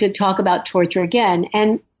trying to talk about torture again.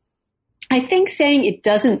 And I think saying it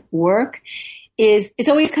doesn't work it's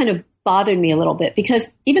always kind of bothered me a little bit,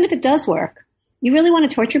 because even if it does work, you really want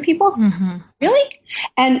to torture people? Mm-hmm. Really?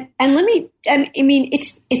 And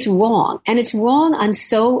it's wrong, and it's wrong on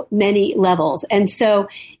so many levels. And so,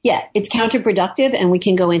 yeah, it's counterproductive, and we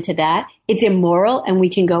can go into that. It's immoral, and we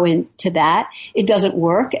can go into that. It doesn't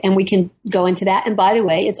work, and we can go into that. And by the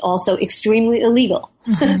way, it's also extremely illegal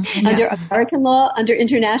mm-hmm. under American law, under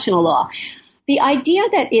international law. The idea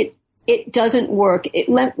that it doesn't work.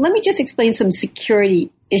 Let me just explain some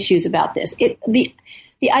security issues about this. The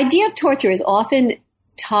idea of torture is often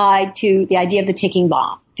tied to the idea of the ticking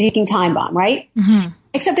time bomb, right? Mm-hmm.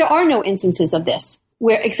 Except there are no instances of this,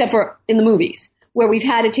 except for in the movies, where we've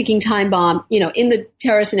had a ticking time bomb, in the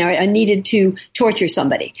terror scenario and needed to torture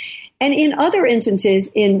somebody. And in other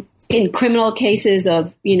instances, in criminal cases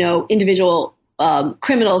of, individual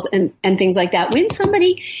criminals and things like that, when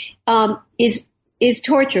somebody is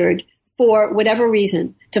tortured for whatever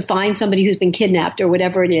reason, to find somebody who's been kidnapped or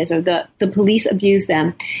whatever it is, or the police abuse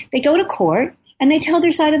them, they go to court and they tell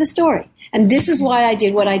their side of the story. And this is why I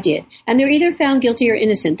did what I did. And they're either found guilty or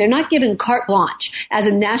innocent. They're not given carte blanche as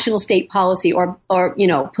a national state policy or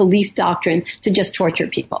police doctrine to just torture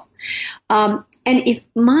people. And if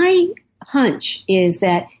my hunch is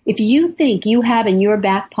that if you think you have in your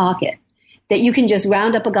back pocket that you can just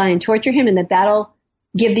round up a guy and torture him and that'll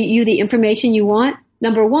give you the information you want,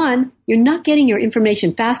 number one, you're not getting your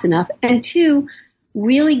information fast enough. And two,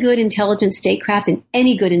 really good intelligence statecraft, and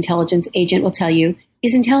any good intelligence agent will tell you,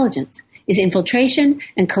 is intelligence, is infiltration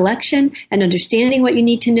and collection and understanding what you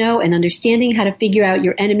need to know and understanding how to figure out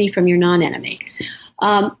your enemy from your non-enemy.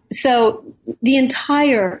 So the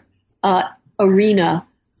entire arena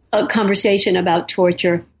conversation about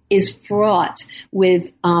torture is fraught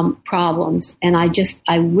with problems. And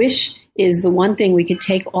I wish is the one thing we could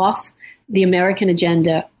take off the American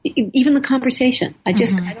agenda, even the conversation. I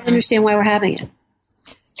don't understand why we're having it.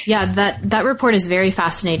 Yeah, that report is very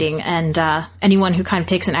fascinating. And anyone who kind of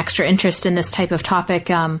takes an extra interest in this type of topic,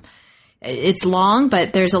 it's long,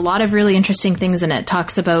 but there's a lot of really interesting things in it. It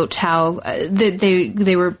talks about how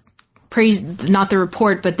they were praised, not the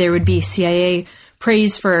report, but there would be CIA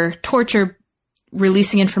praise for torture,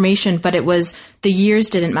 releasing information, but it was the years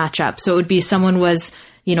didn't match up. So it would be someone was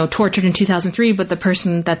tortured in 2003, but the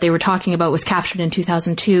person that they were talking about was captured in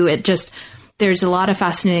 2002. There's a lot of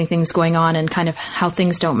fascinating things going on and kind of how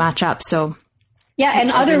things don't match up. So yeah,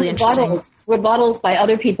 and other really rebuttals by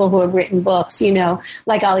other people who have written books,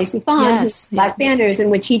 like Ali Soufan, Black Banners,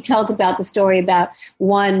 in which he tells about the story about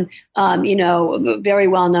one, very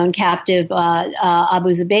well-known captive, Abu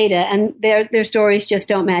Zubaydah, and their stories just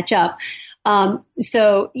don't match up. I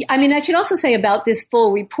should also say about this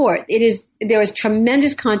full report, there is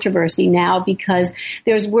tremendous controversy now because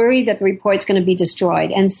there's worry that the report's going to be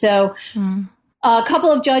destroyed. And so a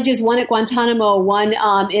couple of judges, one at Guantanamo, one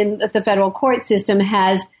in the federal court system,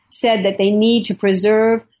 has said that they need to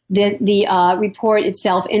preserve the report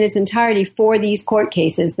itself in its entirety for these court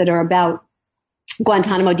cases that are about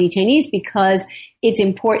Guantanamo detainees, because it's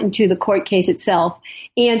important to the court case itself.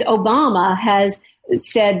 And Obama has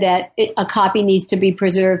said that a copy needs to be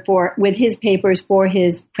preserved with his papers for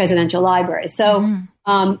his presidential library. So,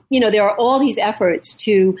 there are all these efforts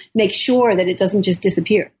to make sure that it doesn't just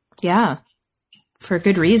disappear. Yeah, for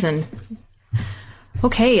good reason.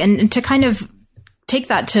 Okay, and to kind of take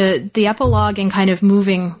that to the epilogue and kind of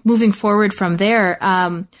moving forward from there,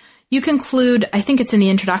 you conclude, I think it's in the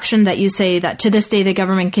introduction, that you say that to this day the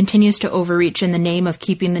government continues to overreach in the name of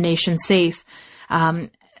keeping the nation safe.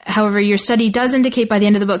 However, your study does indicate by the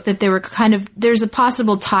end of the book that there's a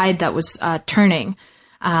possible tide that was turning.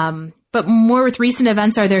 But more with recent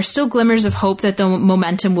events, are there still glimmers of hope that the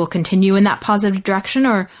momentum will continue in that positive direction,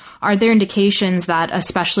 or are there indications that,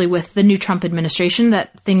 especially with the new Trump administration,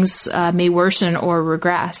 that things may worsen or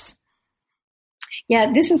regress?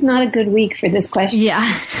 Yeah, this is not a good week for this question. Yeah.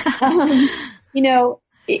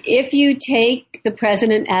 If you take the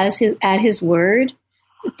president at his word,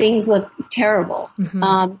 things look terrible.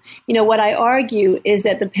 Mm-hmm. What I argue is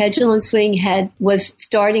that the pendulum was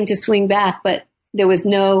starting to swing back, but there was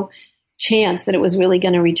no chance that it was really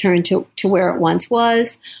going to return to where it once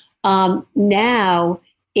was. Now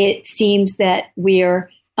it seems that we're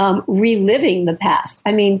reliving the past.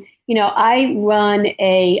 I mean, I run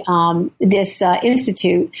this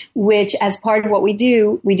institute, which, as part of what we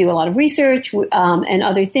do a lot of research and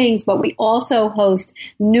other things, but we also host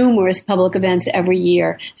numerous public events every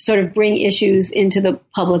year to sort of bring issues into the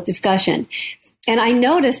public discussion. And I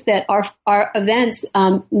noticed that our events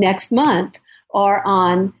next month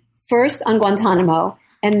are first on Guantanamo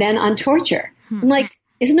and then on torture. I'm like,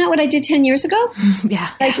 isn't that what I did 10 years ago?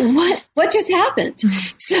 Yeah. Like what just happened?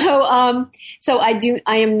 So I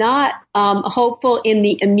am not hopeful in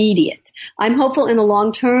the immediate. I'm hopeful in the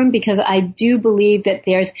long term because I do believe that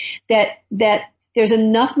there's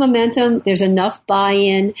enough momentum, there's enough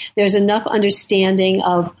buy-in, there's enough understanding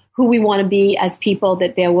of who we want to be as people,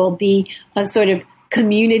 that there will be a sort of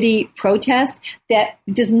community protest that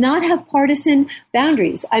does not have partisan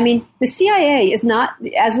boundaries. I mean, the CIA is not,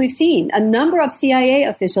 as we've seen, a number of CIA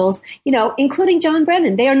officials, including John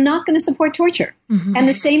Brennan, they are not going to support torture. Mm-hmm. And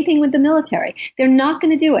the same thing with the military. They're not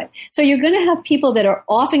going to do it. So you're going to have people that are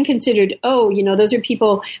often considered, those are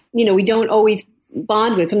people, we don't always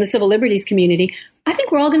bond with from the civil liberties community. I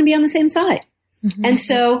think we're all going to be on the same side. Mm-hmm. And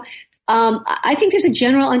so I think there's a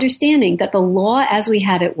general understanding that the law as we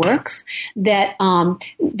have it works, that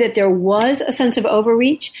there was a sense of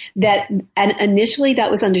overreach, and initially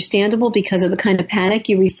that was understandable because of the kind of panic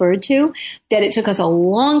you referred to, that it took us a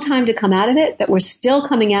long time to come out of it, that we're still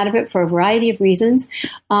coming out of it for a variety of reasons,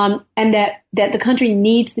 and that the country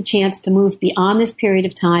needs the chance to move beyond this period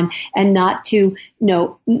of time and not to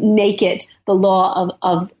make it the law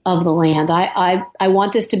of the land. I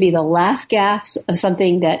want this to be the last gasp of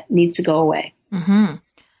something that needs to go away. Mm-hmm.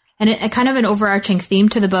 And a kind of an overarching theme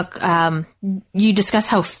to the book, you discuss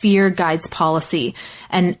how fear guides policy,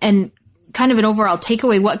 and kind of an overall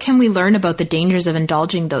takeaway. What can we learn about the dangers of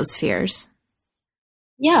indulging those fears?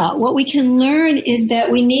 Yeah, what we can learn is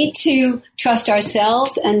that we need to trust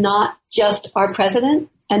ourselves and not just our president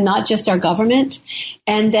and not just our government,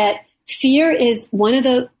 and that fear is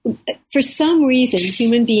for some reason,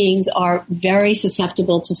 human beings are very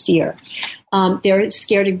susceptible to fear. They're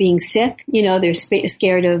scared of being sick. They're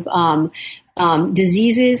scared of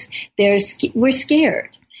diseases. We're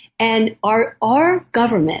scared. And our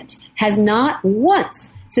government has not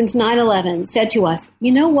once since 9/11 said to us,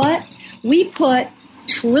 you know what? We put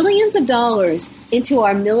trillions of dollars into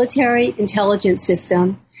our military intelligence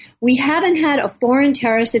system. We haven't had a foreign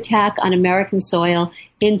terrorist attack on American soil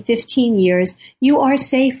in 15 years. You are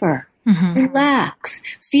safer. Mm-hmm. Relax.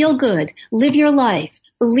 Feel good. Live your life.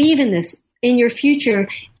 Believe in this, in your future.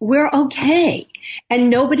 We're okay.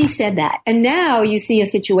 And nobody said that. And now you see a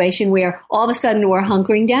situation where all of a sudden we're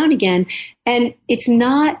hunkering down again. And it's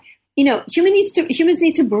not, humans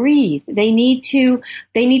need to breathe. They need to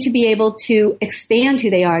be able to expand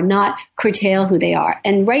who they are, not curtail who they are.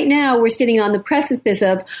 And right now we're sitting on the precipice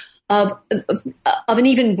of an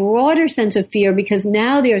even broader sense of fear, because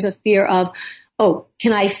now there's a fear of,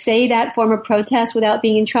 can I say that form of protest without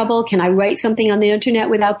being in trouble? Can I write something on the internet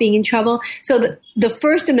without being in trouble? So the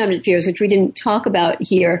First Amendment fears, which we didn't talk about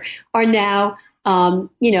here, are now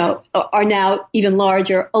even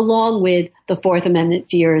larger, along with the Fourth Amendment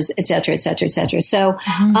fears, et cetera, et cetera, et cetera. So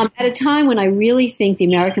at a time when I really think the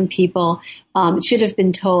American people should have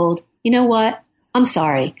been told, you know what, I'm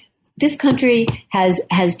sorry. This country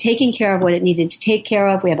has taken care of what it needed to take care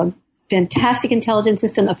of. We have a fantastic intelligence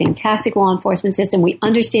system, a fantastic law enforcement system. We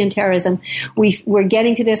understand terrorism. We're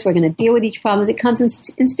getting to this. We're going to deal with each problem as it comes.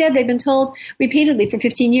 Instead, they've been told repeatedly for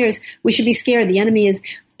 15 years, we should be scared. The enemy is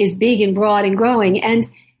big and broad and growing. And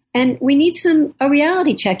we need a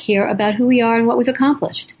reality check here about who we are and what we've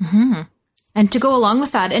accomplished. Mm-hmm. And to go along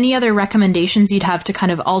with that, any other recommendations you'd have to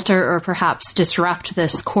kind of alter or perhaps disrupt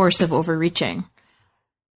this course of overreaching?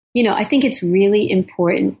 I think it's really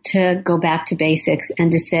important to go back to basics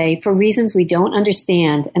and to say, for reasons we don't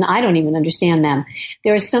understand, and I don't even understand them,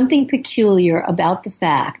 there is something peculiar about the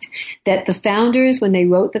fact that the founders, when they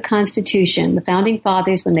wrote the Constitution, the founding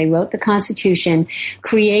fathers, when they wrote the Constitution,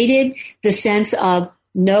 created the sense of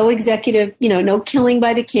no executive, no killing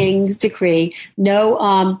by the king's decree,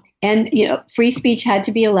 free speech had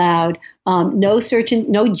to be allowed, no search and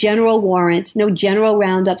no general warrant, no general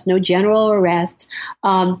roundups, no general arrests.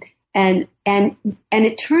 And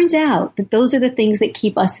it turns out that those are the things that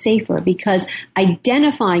keep us safer, because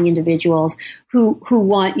identifying individuals who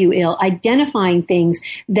want you ill, identifying things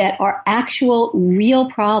that are actual real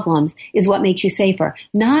problems is what makes you safer.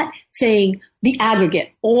 Not saying the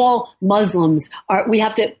aggregate, all Muslims we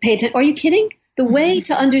have to pay attention. Are you kidding? The way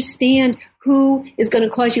to understand who is going to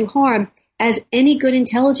cause you harm, as any good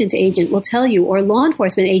intelligence agent will tell you, or law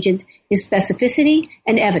enforcement agent, is specificity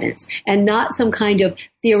and evidence, and not some kind of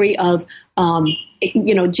theory of,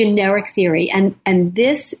 generic theory. And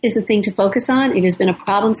this is the thing to focus on. It has been a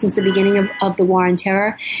problem since the beginning of the war on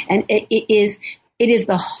terror. And it is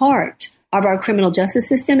the heart of our criminal justice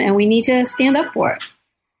system, and we need to stand up for it.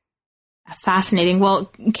 Fascinating. Well,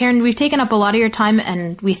 Karen, we've taken up a lot of your time,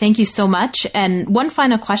 and we thank you so much. And one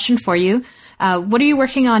final question for you. What are you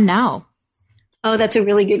working on now? Oh, that's a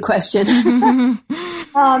really good question.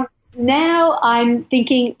 Now I'm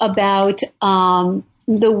thinking about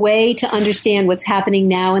the way to understand what's happening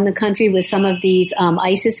now in the country with some of these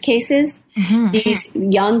ISIS cases. Mm-hmm. These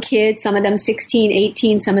young kids, some of them 16,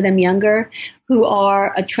 18, some of them younger, who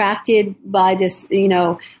are attracted by this,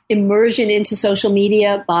 immersion into social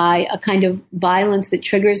media, by a kind of violence that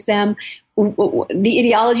triggers them. The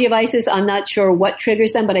ideology of ISIS, I'm not sure what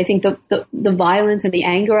triggers them, but I think the violence and the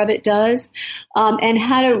anger of it does. And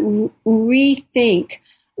how to rethink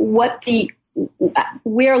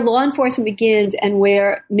where law enforcement begins, and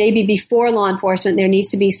where maybe before law enforcement there needs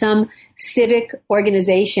to be some civic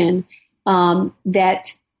organization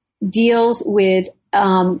that deals with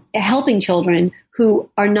helping children who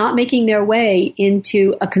are not making their way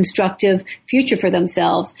into a constructive future for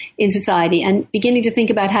themselves in society, and beginning to think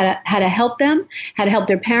about how to help them, how to help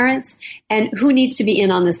their parents, and who needs to be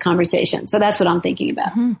in on this conversation. So that's what I'm thinking about.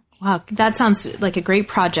 Mm-hmm. Wow, that sounds like a great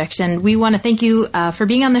project. And we want to thank you for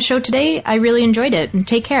being on the show today. I really enjoyed it, and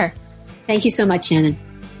take care. Thank you so much, Shannon.